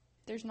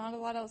not a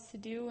lot else to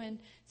do. And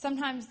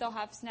sometimes they'll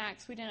have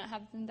snacks. We didn't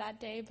have them that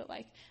day, but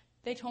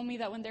they told me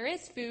that when there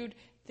is food,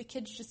 the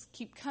kids just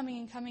keep coming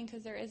and coming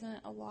because there isn't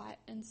a lot.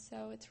 And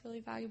so it's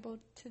really valuable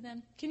to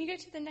them. Can you go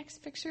to the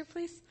next picture,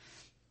 please?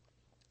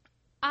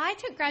 I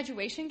took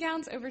graduation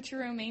gowns over to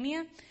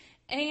Romania,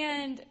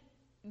 and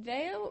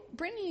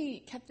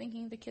Brittany kept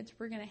thinking the kids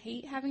were going to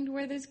hate having to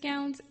wear those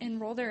gowns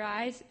and roll their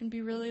eyes and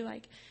be really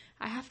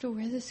I have to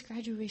wear this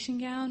graduation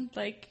gown,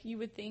 like you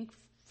would think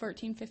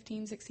 14,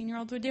 15,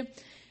 16-year-olds would do.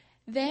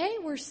 They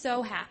were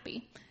so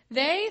happy.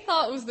 They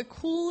thought it was the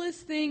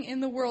coolest thing in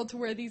the world to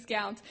wear these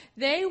gowns.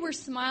 They were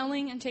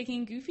smiling and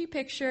taking goofy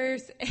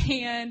pictures,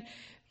 and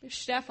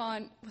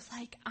Stefan was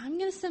like, I'm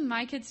going to send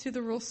my kids to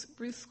the Ruth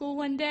School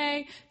one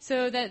day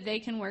so that they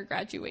can wear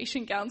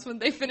graduation gowns when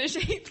they finish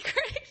 8th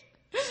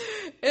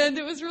grade. And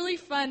it was really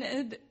fun,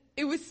 and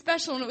it was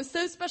special, and it was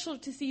so special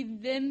to see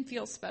them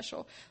feel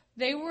special.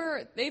 They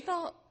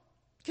thought,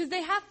 because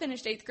they have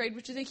finished 8th grade,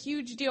 which is a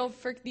huge deal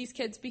for these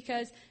kids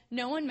because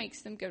no one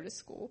makes them go to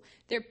school.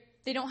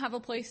 They don't have a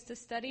place to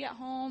study at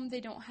home.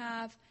 They don't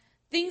have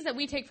things that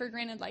we take for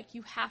granted, like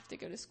you have to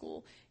go to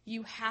school.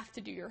 You have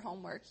to do your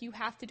homework. You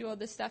have to do all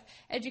this stuff.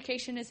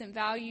 Education isn't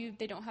valued.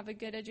 They don't have a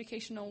good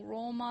educational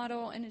role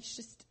model, and it's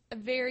just a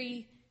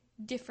very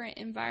different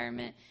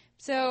environment.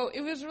 So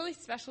it was really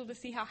special to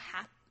see how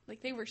happy,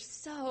 they were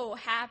so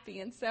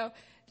happy, and so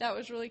that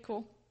was really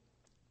cool.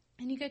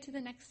 And you go to the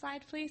next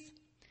slide, please.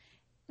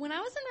 When I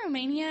was in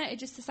Romania, it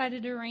just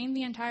decided to rain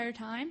the entire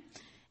time.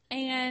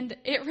 And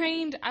it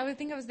rained, I would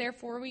think I was there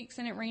 4 weeks,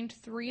 and it rained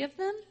 3 of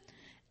them.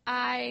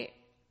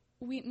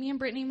 Me and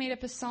Brittany made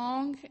up a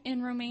song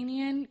in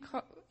Romanian,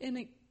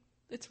 and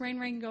it's Rain,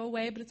 Rain, Go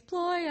Away, but it's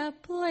Ploia,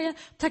 Ploia,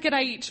 plec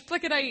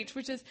aici,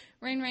 which is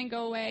Rain, Rain,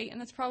 Go Away.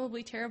 And that's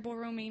probably terrible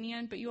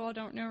Romanian, but you all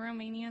don't know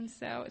Romanian,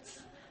 so it's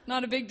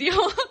not a big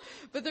deal.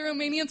 But the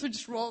Romanians would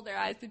just roll their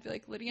eyes. They'd be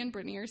like, Lydia and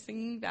Brittany are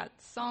singing that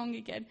song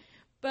again.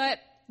 But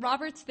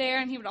Robert's there,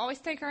 and he would always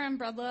take our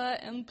umbrella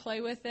and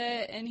play with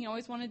it, and he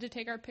always wanted to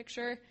take our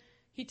picture.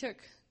 He took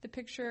the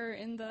picture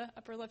in the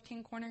upper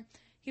left-hand corner.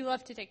 He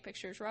loved to take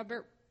pictures.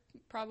 Robert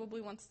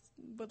probably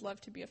would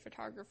love to be a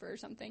photographer or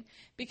something,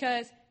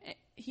 because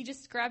he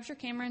just grabs your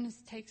camera and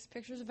just takes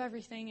pictures of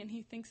everything, and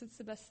he thinks it's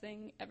the best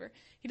thing ever.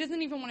 He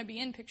doesn't even want to be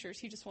in pictures.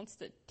 He just wants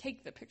to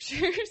take the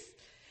pictures,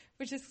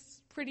 which is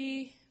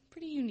pretty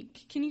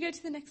unique. Can you go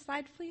to the next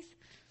slide, please?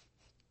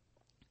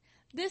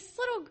 The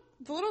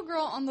little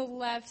girl on the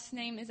left's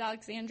name is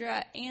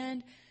Alexandra,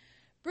 and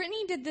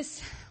Brittany did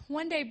this.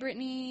 One day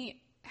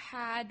Brittany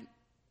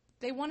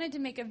they wanted to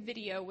make a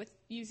video with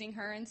using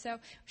her, and so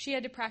she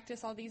had to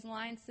practice all these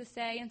lines to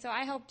say, and so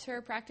I helped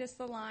her practice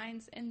the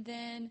lines, and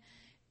then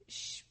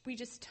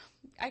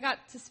I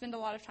got to spend a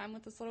lot of time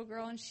with this little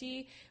girl, and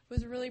she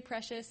was really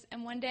precious,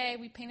 and one day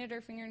we painted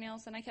her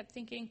fingernails, and I kept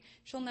thinking,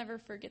 she'll never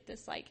forget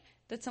this,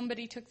 that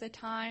somebody took the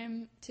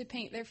time to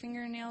paint their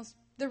fingernails.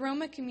 The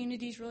Roma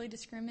community is really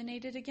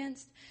discriminated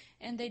against,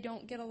 and they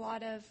don't get a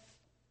lot of,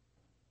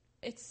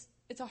 it's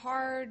a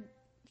hard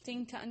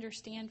thing to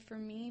understand for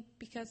me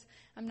because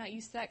I'm not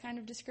used to that kind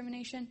of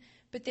discrimination,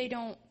 but they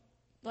don't,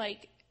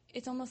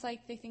 it's almost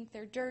like they think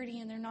they're dirty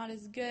and they're not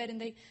as good, and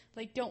they,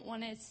 don't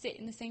want to sit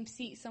in the same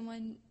seat.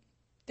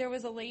 There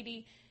was a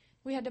lady,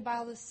 we had to buy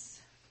all this,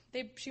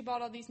 she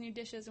bought all these new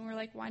dishes, and we're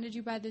like, why did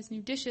you buy those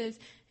new dishes?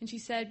 And she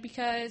said,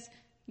 because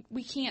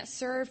we can't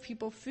serve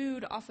people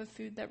food off of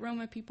food that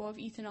Roma people have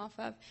eaten off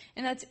of.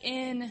 And that's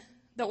in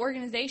the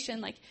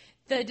organization.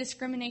 The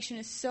discrimination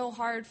is so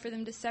hard for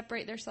them to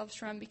separate themselves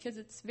from, because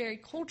it's very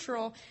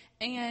cultural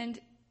and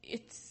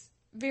it's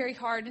very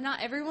hard. And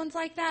not everyone's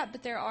like that,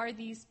 but there are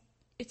these,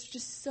 it's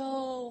just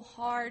so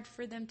hard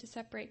for them to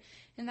separate.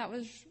 And that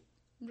was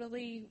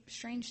really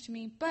strange to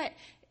me. But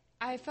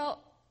I felt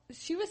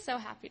she was so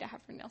happy to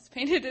have her nails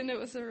painted, and it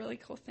was a really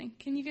cool thing.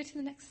 Can you go to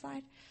the next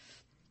slide?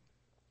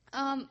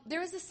 There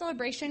was this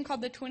celebration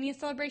called the 20th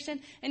celebration,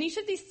 and each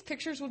of these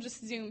pictures will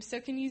just zoom. So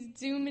can you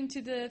zoom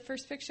into the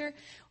first picture?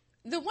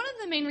 One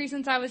of the main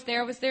reasons I was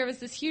there was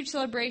this huge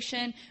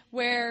celebration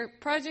where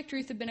Project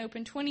Ruth had been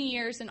open 20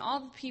 years, and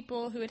all the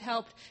people who had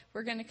helped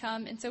were going to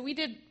come. And so we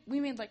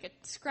made a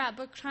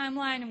scrapbook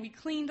timeline, and we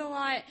cleaned a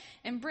lot.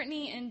 And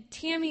Brittany and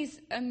Tammy's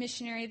a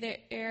missionary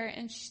there,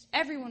 and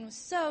everyone was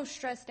so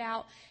stressed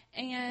out.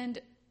 And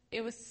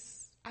I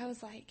was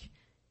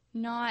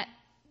not.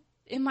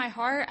 In my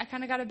heart, I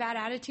kind of got a bad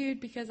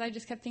attitude because I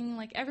just kept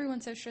thinking,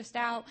 everyone's so stressed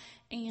out,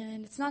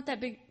 and it's not that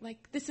big,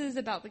 this is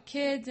about the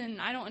kids, and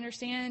I don't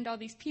understand all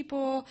these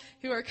people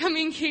who are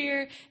coming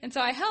here. And so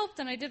I helped,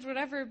 and I did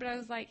whatever, but I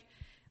was I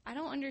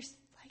don't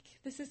understand,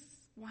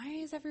 why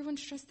is everyone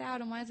stressed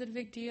out, and why is it a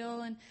big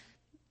deal?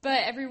 But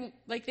everyone,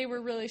 they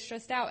were really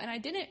stressed out, and I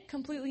didn't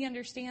completely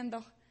understand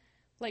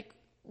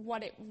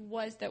what it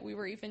was that we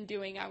were even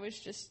doing. I was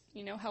just,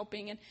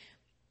 helping, and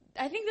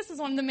I think this is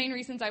one of the main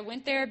reasons I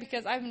went there,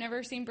 because I've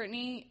never seen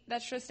Brittany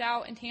that stressed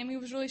out, and Tammy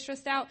was really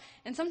stressed out.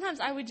 And sometimes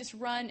I would just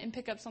run and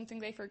pick up something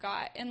they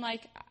forgot. And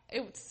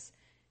it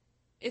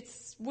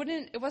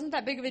wasn't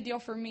that big of a deal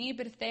for me,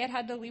 but if they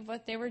had to leave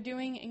what they were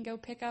doing and go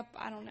pick up,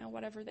 I don't know,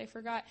 whatever they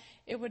forgot,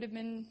 it would have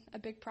been a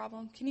big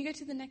problem. Can you go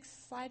to the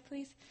next slide,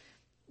 please?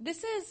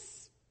 This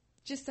is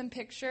just some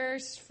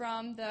pictures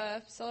from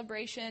the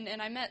celebration,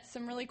 and I met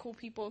some really cool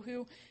people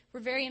who were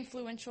very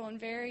influential and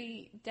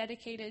very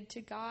dedicated to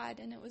God,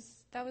 and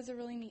that was a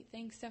really neat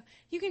thing. So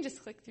you can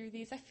just click through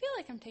these. I feel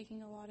like I'm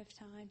taking a lot of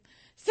time.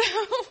 So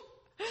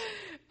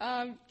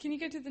can you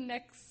go to the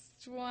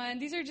next one?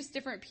 These are just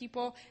different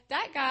people.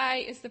 That guy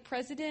is the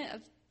president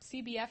of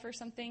CBF or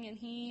something, and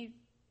he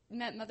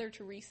met Mother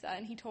Teresa,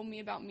 and he told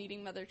me about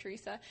meeting Mother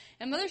Teresa.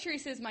 And Mother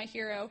Teresa is my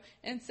hero,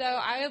 and so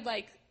I had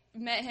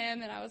met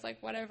him, and I was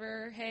like,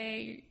 whatever,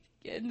 hey.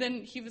 And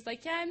then he was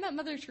like, yeah, I met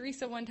Mother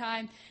Teresa one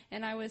time,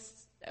 and I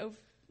was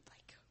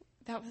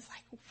that was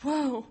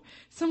whoa,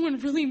 someone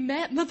really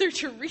met Mother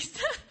Teresa.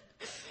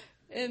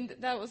 And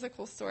that was a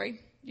cool story.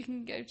 You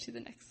can go to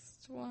the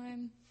next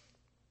one.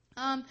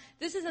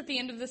 This is at the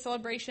end of the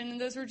celebration,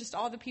 and those were just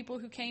all the people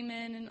who came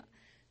in and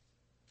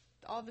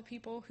all the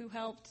people who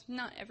helped.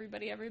 Not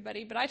everybody,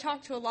 but I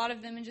talked to a lot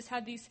of them and just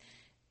had these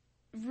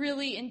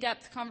really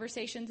in-depth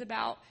conversations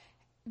about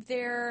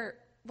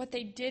what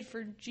they did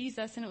for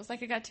Jesus, and it was I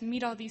got to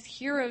meet all these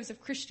heroes of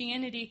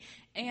Christianity,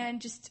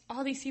 and just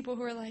all these people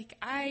who were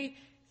I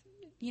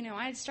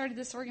started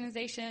this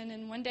organization,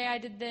 and one day I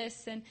did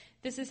this, and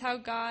this is how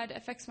God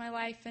affects my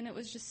life, and it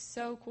was just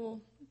so cool.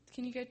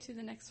 Can you go to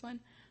the next one?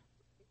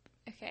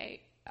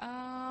 Okay.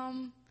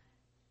 Am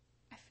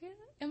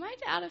I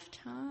out of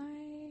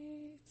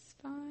time? It's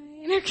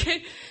fine.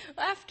 Okay.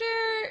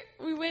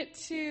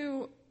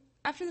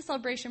 After the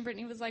celebration,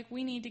 Brittany was like,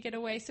 we need to get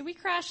away. So we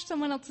crashed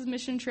someone else's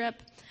mission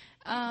trip.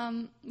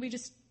 We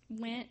just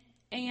went,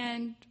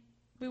 and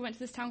we went to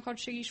this town called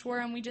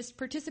Sighisoara, and we just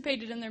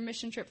participated in their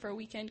mission trip for a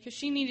weekend because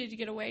she needed to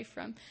get away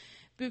from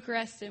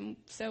Bucharest, and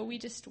so we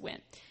just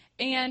went.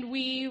 And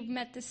we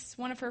met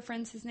one of her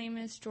friends, his name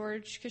is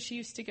George, because she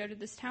used to go to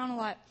this town a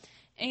lot.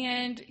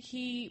 And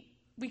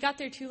we got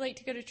there too late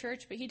to go to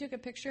church, but he took a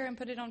picture and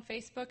put it on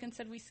Facebook and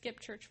said we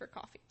skipped church for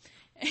coffee.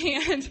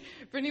 And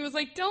Brittany was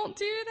like, don't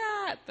do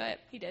that. But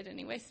he did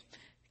anyways.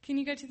 Can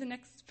you go to the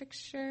next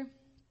picture?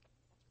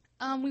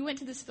 We went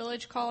to this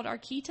village called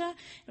Arkita.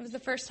 It was the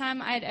first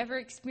time I had ever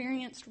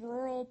experienced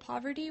rural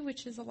poverty,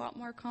 which is a lot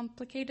more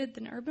complicated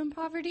than urban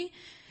poverty.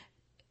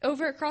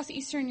 Over across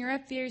Eastern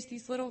Europe, there's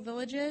these little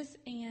villages,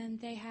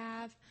 and they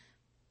have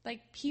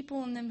like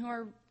people in them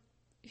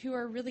who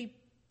are really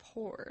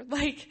poor,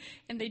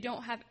 and they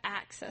don't have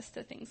access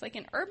to things. Like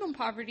in urban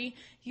poverty,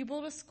 you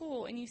build a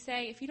school and you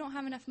say, if you don't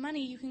have enough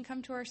money, you can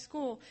come to our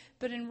school.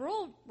 But in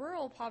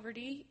rural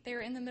poverty, they're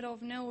in the middle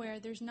of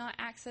nowhere. There's not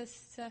access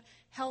to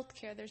health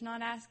care. There's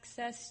not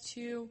access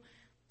to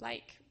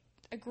like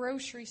a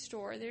grocery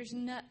store.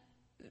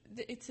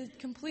 It's a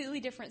completely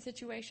different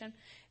situation.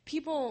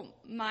 People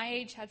my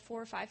age had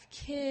 4 or 5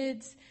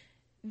 kids.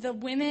 The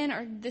women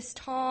are this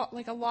tall.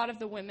 Like a lot of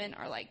the women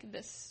are like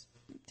this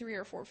 3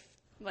 or 4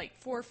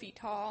 4 feet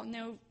tall,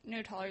 no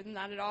taller than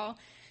that at all.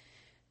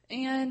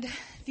 And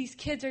these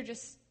kids are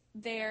just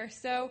there.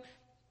 So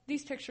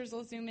these pictures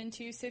will zoom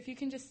into. So if you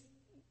can just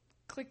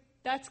click,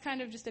 that's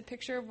kind of just a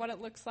picture of what it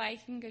looks like.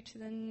 You can go to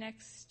the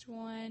next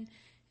one.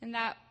 And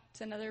that's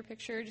another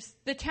picture.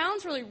 Just the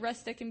town's really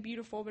rustic and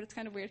beautiful, but it's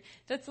kind of weird.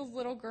 That's a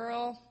little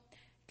girl.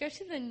 Go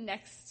to the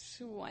next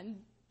one.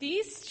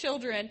 These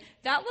children,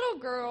 that little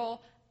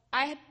girl,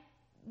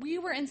 we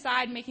were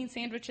inside making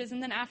sandwiches,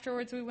 and then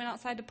afterwards we went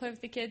outside to play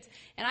with the kids,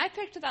 and I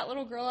picked that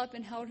little girl up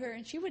and held her,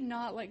 and she would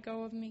not let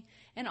go of me.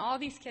 And all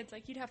these kids,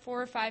 you'd have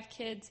 4 or 5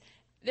 kids.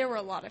 There were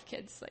a lot of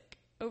kids,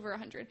 over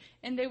 100,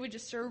 and they would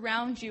just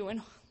surround you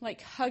and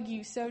hug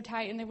you so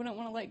tight, and they wouldn't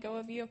want to let go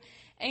of you.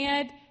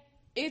 And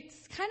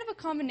it's kind of a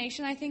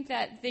combination. I think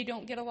that they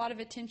don't get a lot of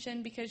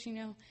attention because,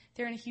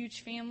 they're in a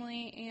huge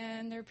family,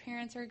 and their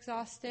parents are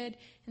exhausted,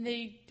 and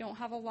they don't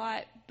have a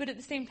lot. But at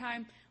the same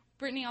time,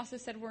 Brittany also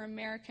said we're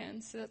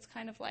Americans, so that's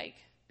kind of like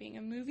being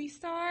a movie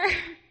star.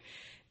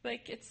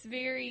 It's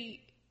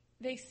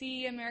they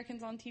see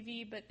Americans on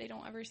TV, but they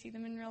don't ever see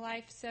them in real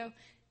life. So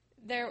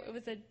it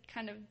was a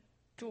kind of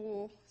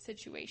dual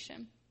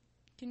situation.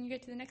 Can you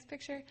get to the next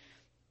picture?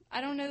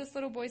 I don't know this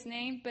little boy's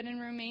name, but in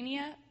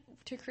Romania,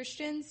 to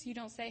Christians, you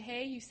don't say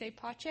hey, you say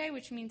pace,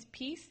 which means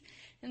peace.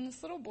 And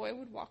this little boy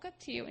would walk up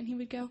to you, and he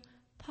would go,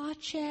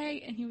 Pace,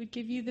 and he would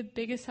give you the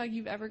biggest hug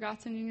you've ever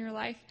gotten in your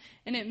life.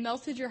 And it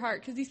melted your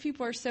heart because these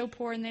people are so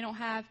poor and they don't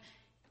have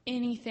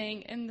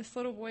anything. And this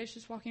little boy is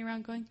just walking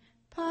around going,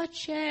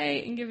 Pace,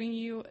 and giving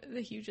you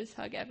the hugest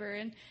hug ever.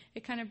 And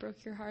it kind of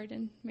broke your heart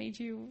and made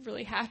you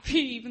really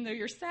happy, even though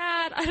you're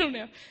sad. I don't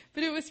know.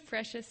 But it was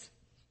precious.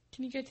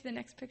 Can you go to the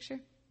next picture?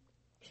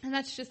 And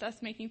that's just us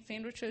making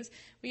sandwiches.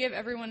 We gave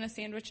everyone a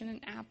sandwich and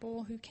an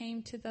apple who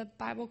came to the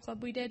Bible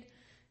club we did.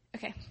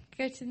 Okay,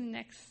 go to the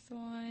next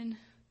one.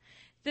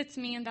 That's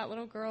me and that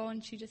little girl,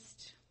 and she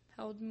just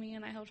held me,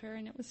 and I held her,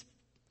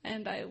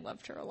 and I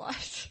loved her a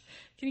lot.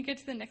 Can you get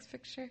to the next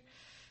picture?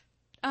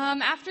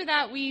 After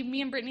that,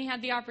 me and Brittany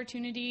had the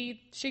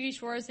opportunity. Shiggy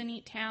Shore is a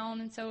neat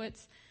town, and so it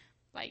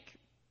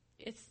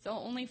has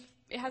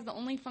the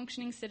only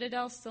functioning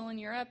citadel still in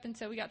Europe, and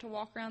so we got to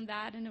walk around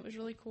that, and it was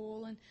really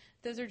cool. And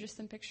those are just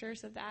some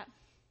pictures of that.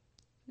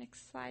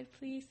 Next slide,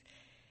 please.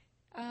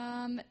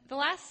 The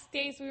last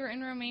days we were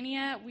in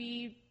Romania,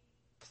 we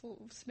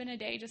spent a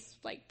day just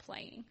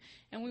playing,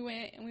 and we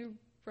went and we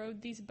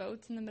rode these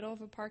boats in the middle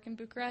of a park in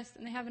Bucharest,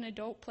 and they have an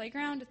adult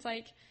playground. It's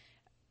like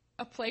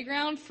a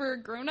playground for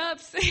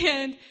grown-ups,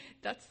 and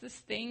that's this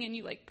thing, and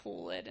you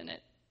pull it, and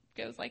it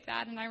goes like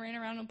that. And I ran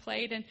around and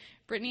played, and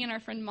Brittany and our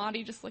friend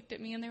Maudie just looked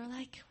at me, and they were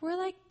like, we're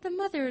like the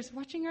mothers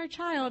watching our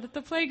child at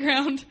the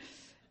playground.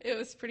 It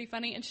was pretty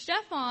funny. And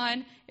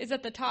Stefan is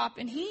at the top,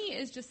 and he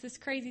is just this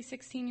crazy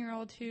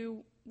 16-year-old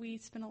who we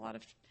spent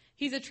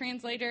he's a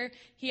translator.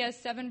 He has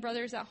 7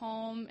 brothers at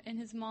home, and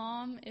his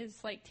mom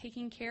is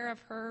taking care of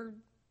her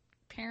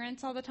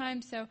parents all the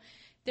time. So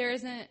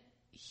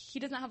he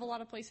doesn't have a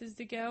lot of places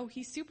to go.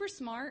 He's super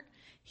smart.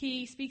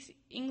 He speaks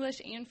English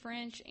and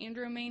French and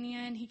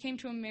Romanian. He came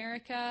to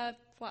America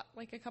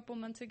a couple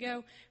months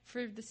ago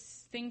for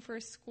this thing for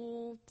his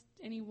school,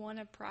 and he won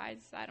a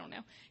prize. I don't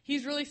know.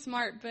 He's really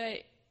smart,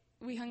 but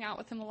we hung out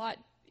with him a lot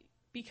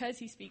because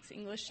he speaks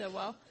English so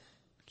well.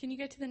 Can you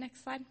go to the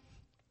next slide?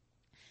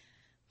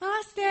 My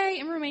last day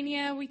in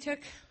Romania, we took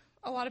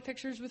a lot of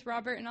pictures with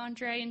Robert and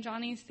Andre, and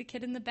Johnny's the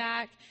kid in the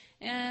back.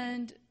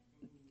 And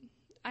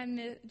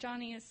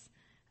Johnny is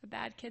a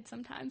bad kid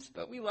sometimes,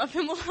 but we love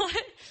him a lot.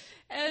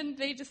 And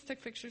they just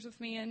took pictures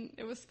with me, and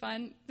it was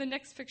fun. The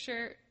next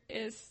picture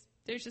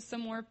there's just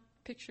some more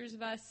pictures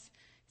of us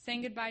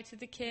saying goodbye to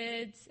the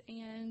kids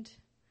and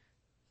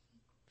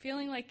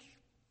feeling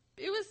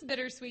it was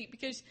bittersweet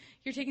because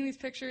you're taking these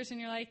pictures and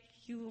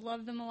you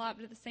love them a lot,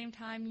 but at the same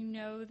time, you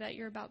know that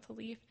you're about to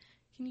leave.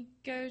 Can you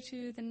go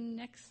to the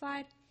next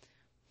slide?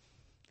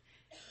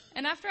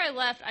 And after I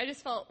left, I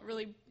just felt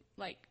really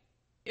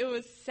it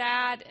was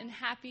sad and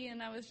happy,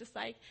 and I was just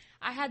I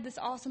had this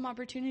awesome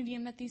opportunity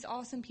and met these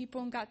awesome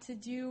people and got to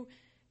do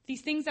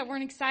these things that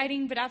weren't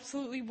exciting but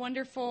absolutely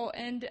wonderful.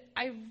 And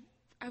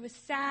I was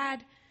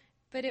sad,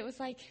 but it was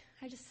like,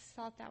 I just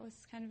thought that was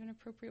kind of an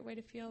appropriate way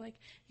to feel. Like,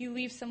 you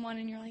leave someone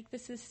and you're like,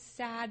 this is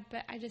sad,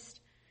 but I just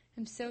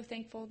am so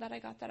thankful that I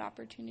got that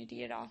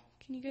opportunity at all.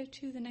 Can you go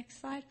to the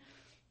next slide?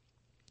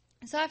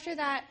 So after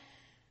that,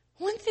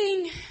 one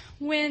thing,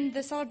 when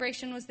the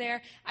celebration was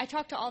there, I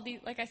talked to all these,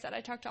 like I said,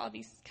 I talked to all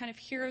these kind of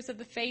heroes of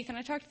the faith, and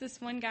I talked to this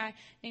one guy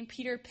named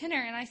Peter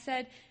Pinner, and I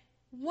said,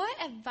 what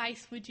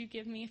advice would you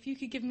give me? If you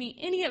could give me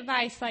any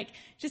advice, like,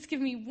 just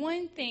give me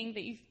one thing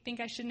that you think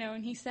I should know.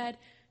 And he said,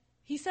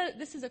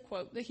 this is a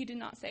quote that he did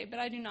not say, but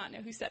I do not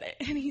know who said it.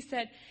 And he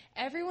said,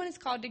 everyone is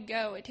called to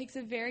go. It takes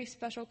a very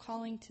special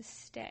calling to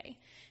stay.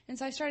 And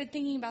so I started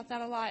thinking about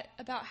that a lot,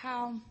 about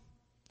how,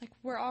 like,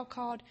 we're all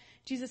called,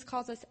 Jesus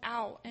calls us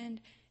out,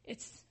 and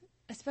it's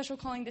a special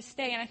calling to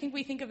stay. And I think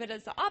we think of it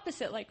as the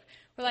opposite. Like,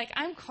 we're like,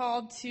 I'm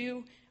called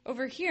to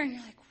over here. And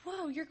you're like,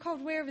 whoa, you're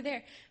called way over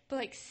there. But,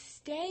 like,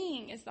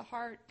 staying is the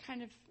hard.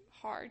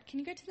 Can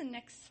you go to the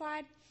next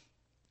slide?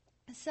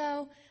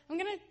 So I'm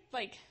going to,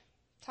 like,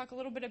 talk a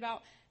little bit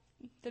about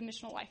the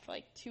missional life for,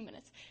 like, 2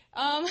 minutes.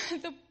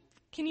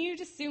 Can you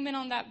just zoom in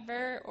on that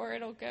verse, or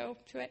it'll go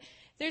to it?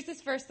 There's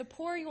this verse, the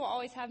poor you will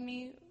always have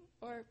me,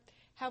 or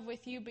have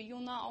with you, but you'll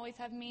not always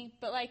have me.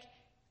 But, like,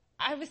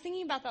 I was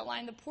thinking about that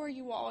line, the poor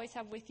you will always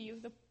have with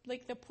you.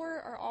 The poor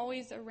are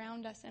always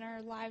around us in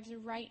our lives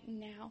right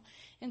now.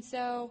 And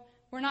so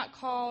we're not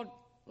called,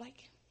 like,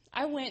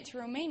 I went to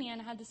Romania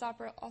and I had this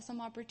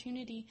awesome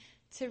opportunity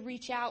to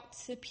reach out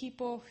to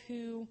people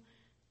who,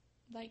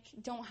 like,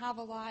 don't have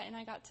a lot, and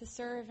I got to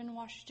serve and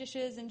wash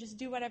dishes and just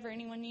do whatever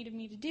anyone needed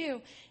me to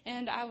do.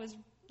 And I was,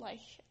 like,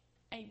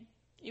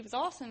 it was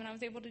awesome, and I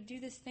was able to do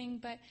this thing,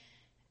 but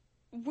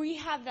we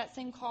have that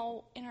same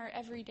call in our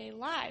everyday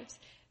lives.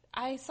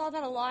 I saw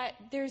that a lot.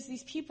 There's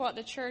these people at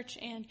the church,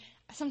 and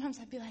sometimes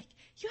I'd be like,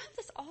 you have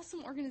this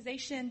awesome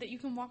organization that you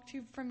can walk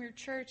to from your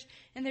church,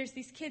 and there's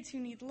these kids who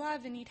need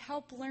love and need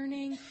help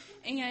learning,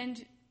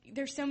 and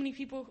there's so many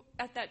people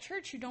at that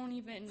church who don't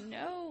even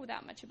know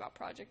that much about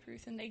Project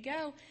Ruth, and they go,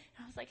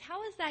 and I was like,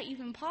 how is that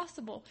even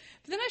possible?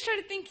 But then I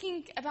started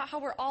thinking about how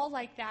we're all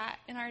like that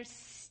in our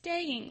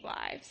staying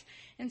lives.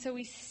 And so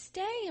we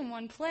stay in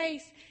one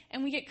place,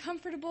 and we get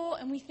comfortable,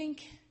 and we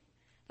think,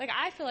 like,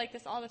 I feel like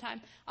this all the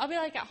time. I'll be,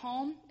 like, at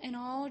home, and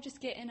I'll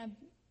just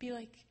be,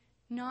 like,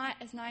 not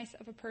as nice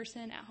of a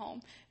person at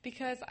home,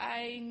 because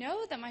I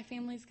know that my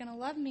family's going to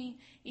love me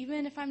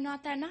even if I'm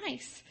not that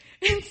nice.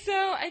 And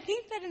so I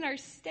think that in our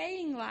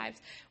staying lives,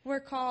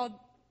 we're called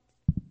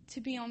to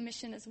be on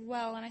mission as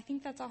well. And I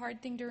think that's a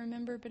hard thing to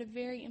remember, but a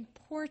very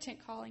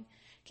important calling.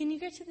 Can you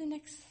go to the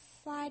next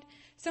slide?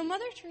 So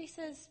Mother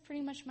Teresa is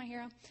pretty much my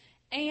hero.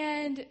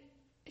 And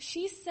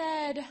she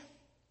said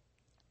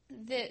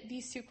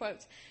these two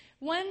quotes.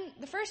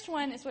 The first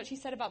one is what she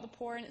said about the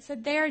poor, and it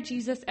said, they are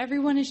Jesus,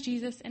 everyone is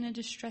Jesus in a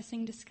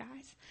distressing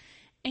disguise.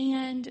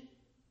 And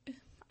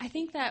I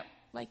think that,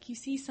 like, you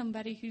see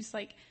somebody who's,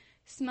 like,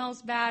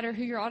 smells bad, or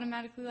who you're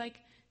automatically like,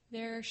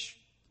 they're,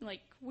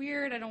 like,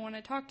 weird, I don't want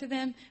to talk to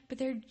them, but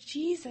they're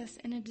Jesus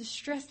in a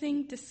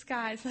distressing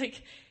disguise.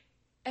 Like,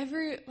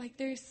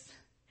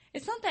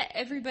 it's not that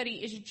everybody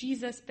is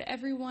Jesus, but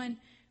everyone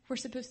we're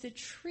supposed to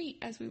treat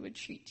as we would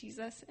treat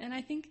Jesus. And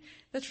I think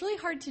that's really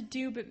hard to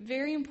do, but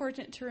very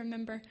important to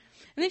remember. And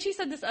then she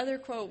said this other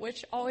quote,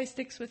 which always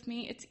sticks with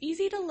me. It's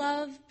easy to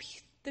love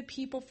the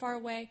people far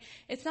away.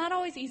 It's not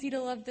always easy to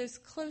love those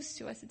close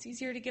to us. It's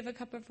easier to give a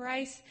cup of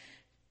rice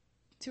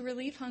to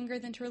relieve hunger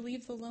than to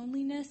relieve the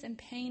loneliness and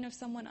pain of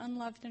someone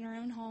unloved in our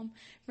own home.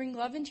 Bring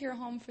love into your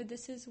home, for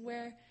this is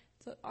where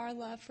our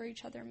love for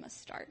each other must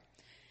start.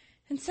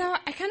 And so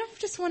I kind of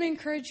just want to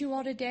encourage you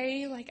all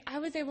today. Like, I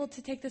was able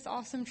to take this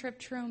awesome trip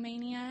to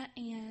Romania,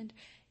 and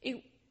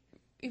it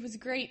was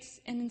great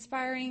and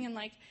inspiring, and,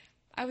 like,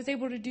 I was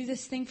able to do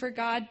this thing for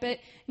God. But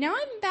now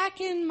I'm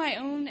back in my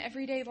own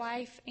everyday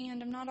life,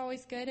 and I'm not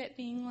always good at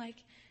being,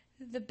 like,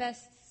 the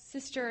best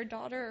sister or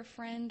daughter or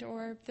friend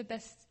or the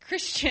best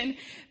Christian.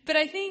 But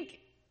I think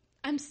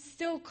I'm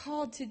still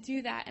called to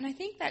do that. And I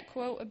think that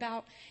quote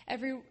about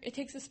it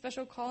takes a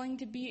special calling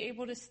to be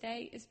able to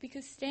stay is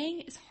because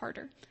staying is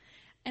harder.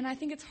 And I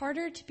think it's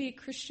harder to be a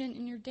Christian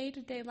in your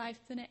day-to-day life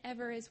than it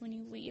ever is when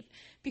you leave.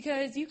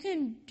 Because you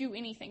can do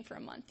anything for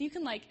a month. You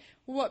can, like,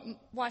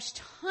 wash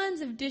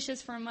tons of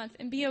dishes for a month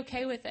and be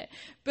okay with it.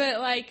 But,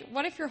 like,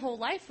 what if your whole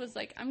life was,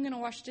 like, I'm going to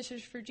wash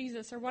dishes for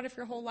Jesus? Or what if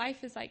your whole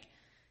life is, like,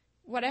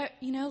 what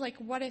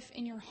if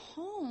in your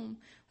home,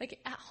 like,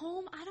 at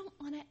home, I don't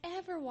want to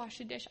ever wash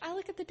a dish. I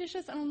look at the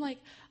dishes and I'm like,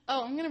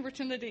 oh, I'm going to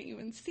pretend I didn't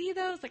even see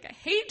those. Like, I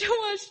hate to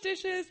wash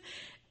dishes.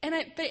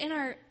 But in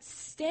our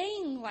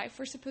staying life,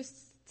 we're supposed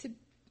to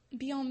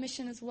be on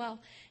mission as well.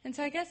 And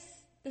so I guess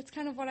that's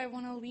kind of what I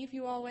want to leave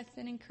you all with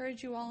and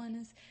encourage you all in,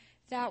 is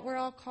that we're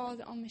all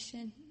called on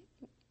mission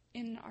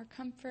in our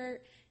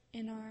comfort,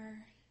 in our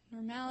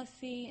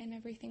normalcy, and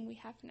everything we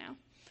have now.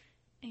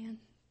 And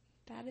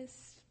that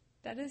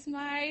is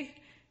my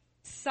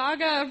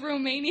saga of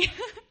Romania.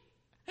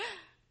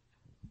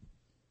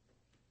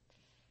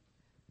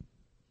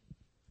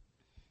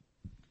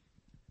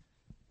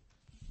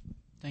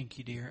 Thank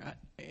you, dear.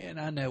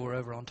 I know we're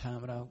over on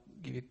time, but I'll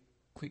give you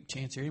a quick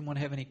chance here. Anyone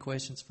have any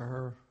questions for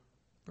her?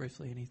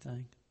 Briefly,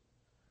 anything?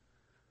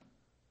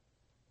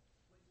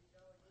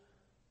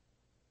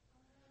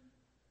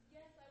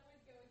 Yes, I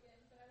would go again,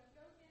 but I would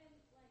go again,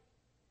 like,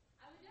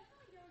 I would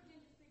definitely go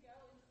again just to go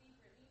and see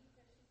Brittany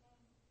because she's one of,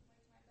 like,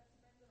 my best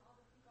friends and all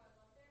the people I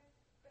love there.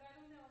 But I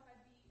don't know if I'd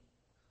be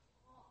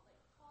called there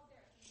as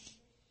a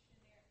missionary.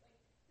 Like,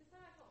 this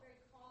time I felt very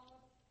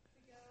called to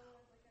go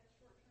as, like, a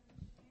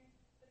short-term missionary.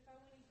 But if I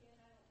went again,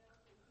 I don't know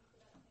if it would be for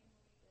that same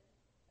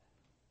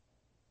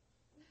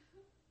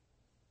reason.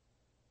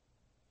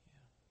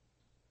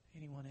 Yeah.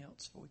 Anyone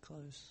else before we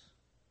close?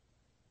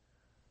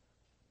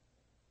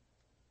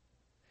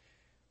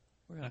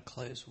 We're going to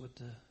close with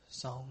the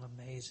song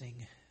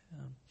Amazing.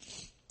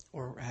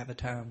 Or have a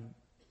time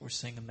we're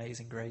sing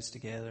Amazing Grace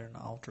together and the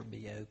altar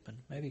be open.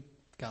 Maybe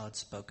God's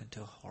spoken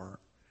to a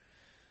heart.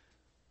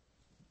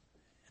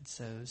 And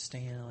so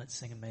stand and let's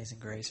sing Amazing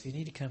Grace. If you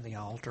need to come to the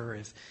altar,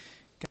 if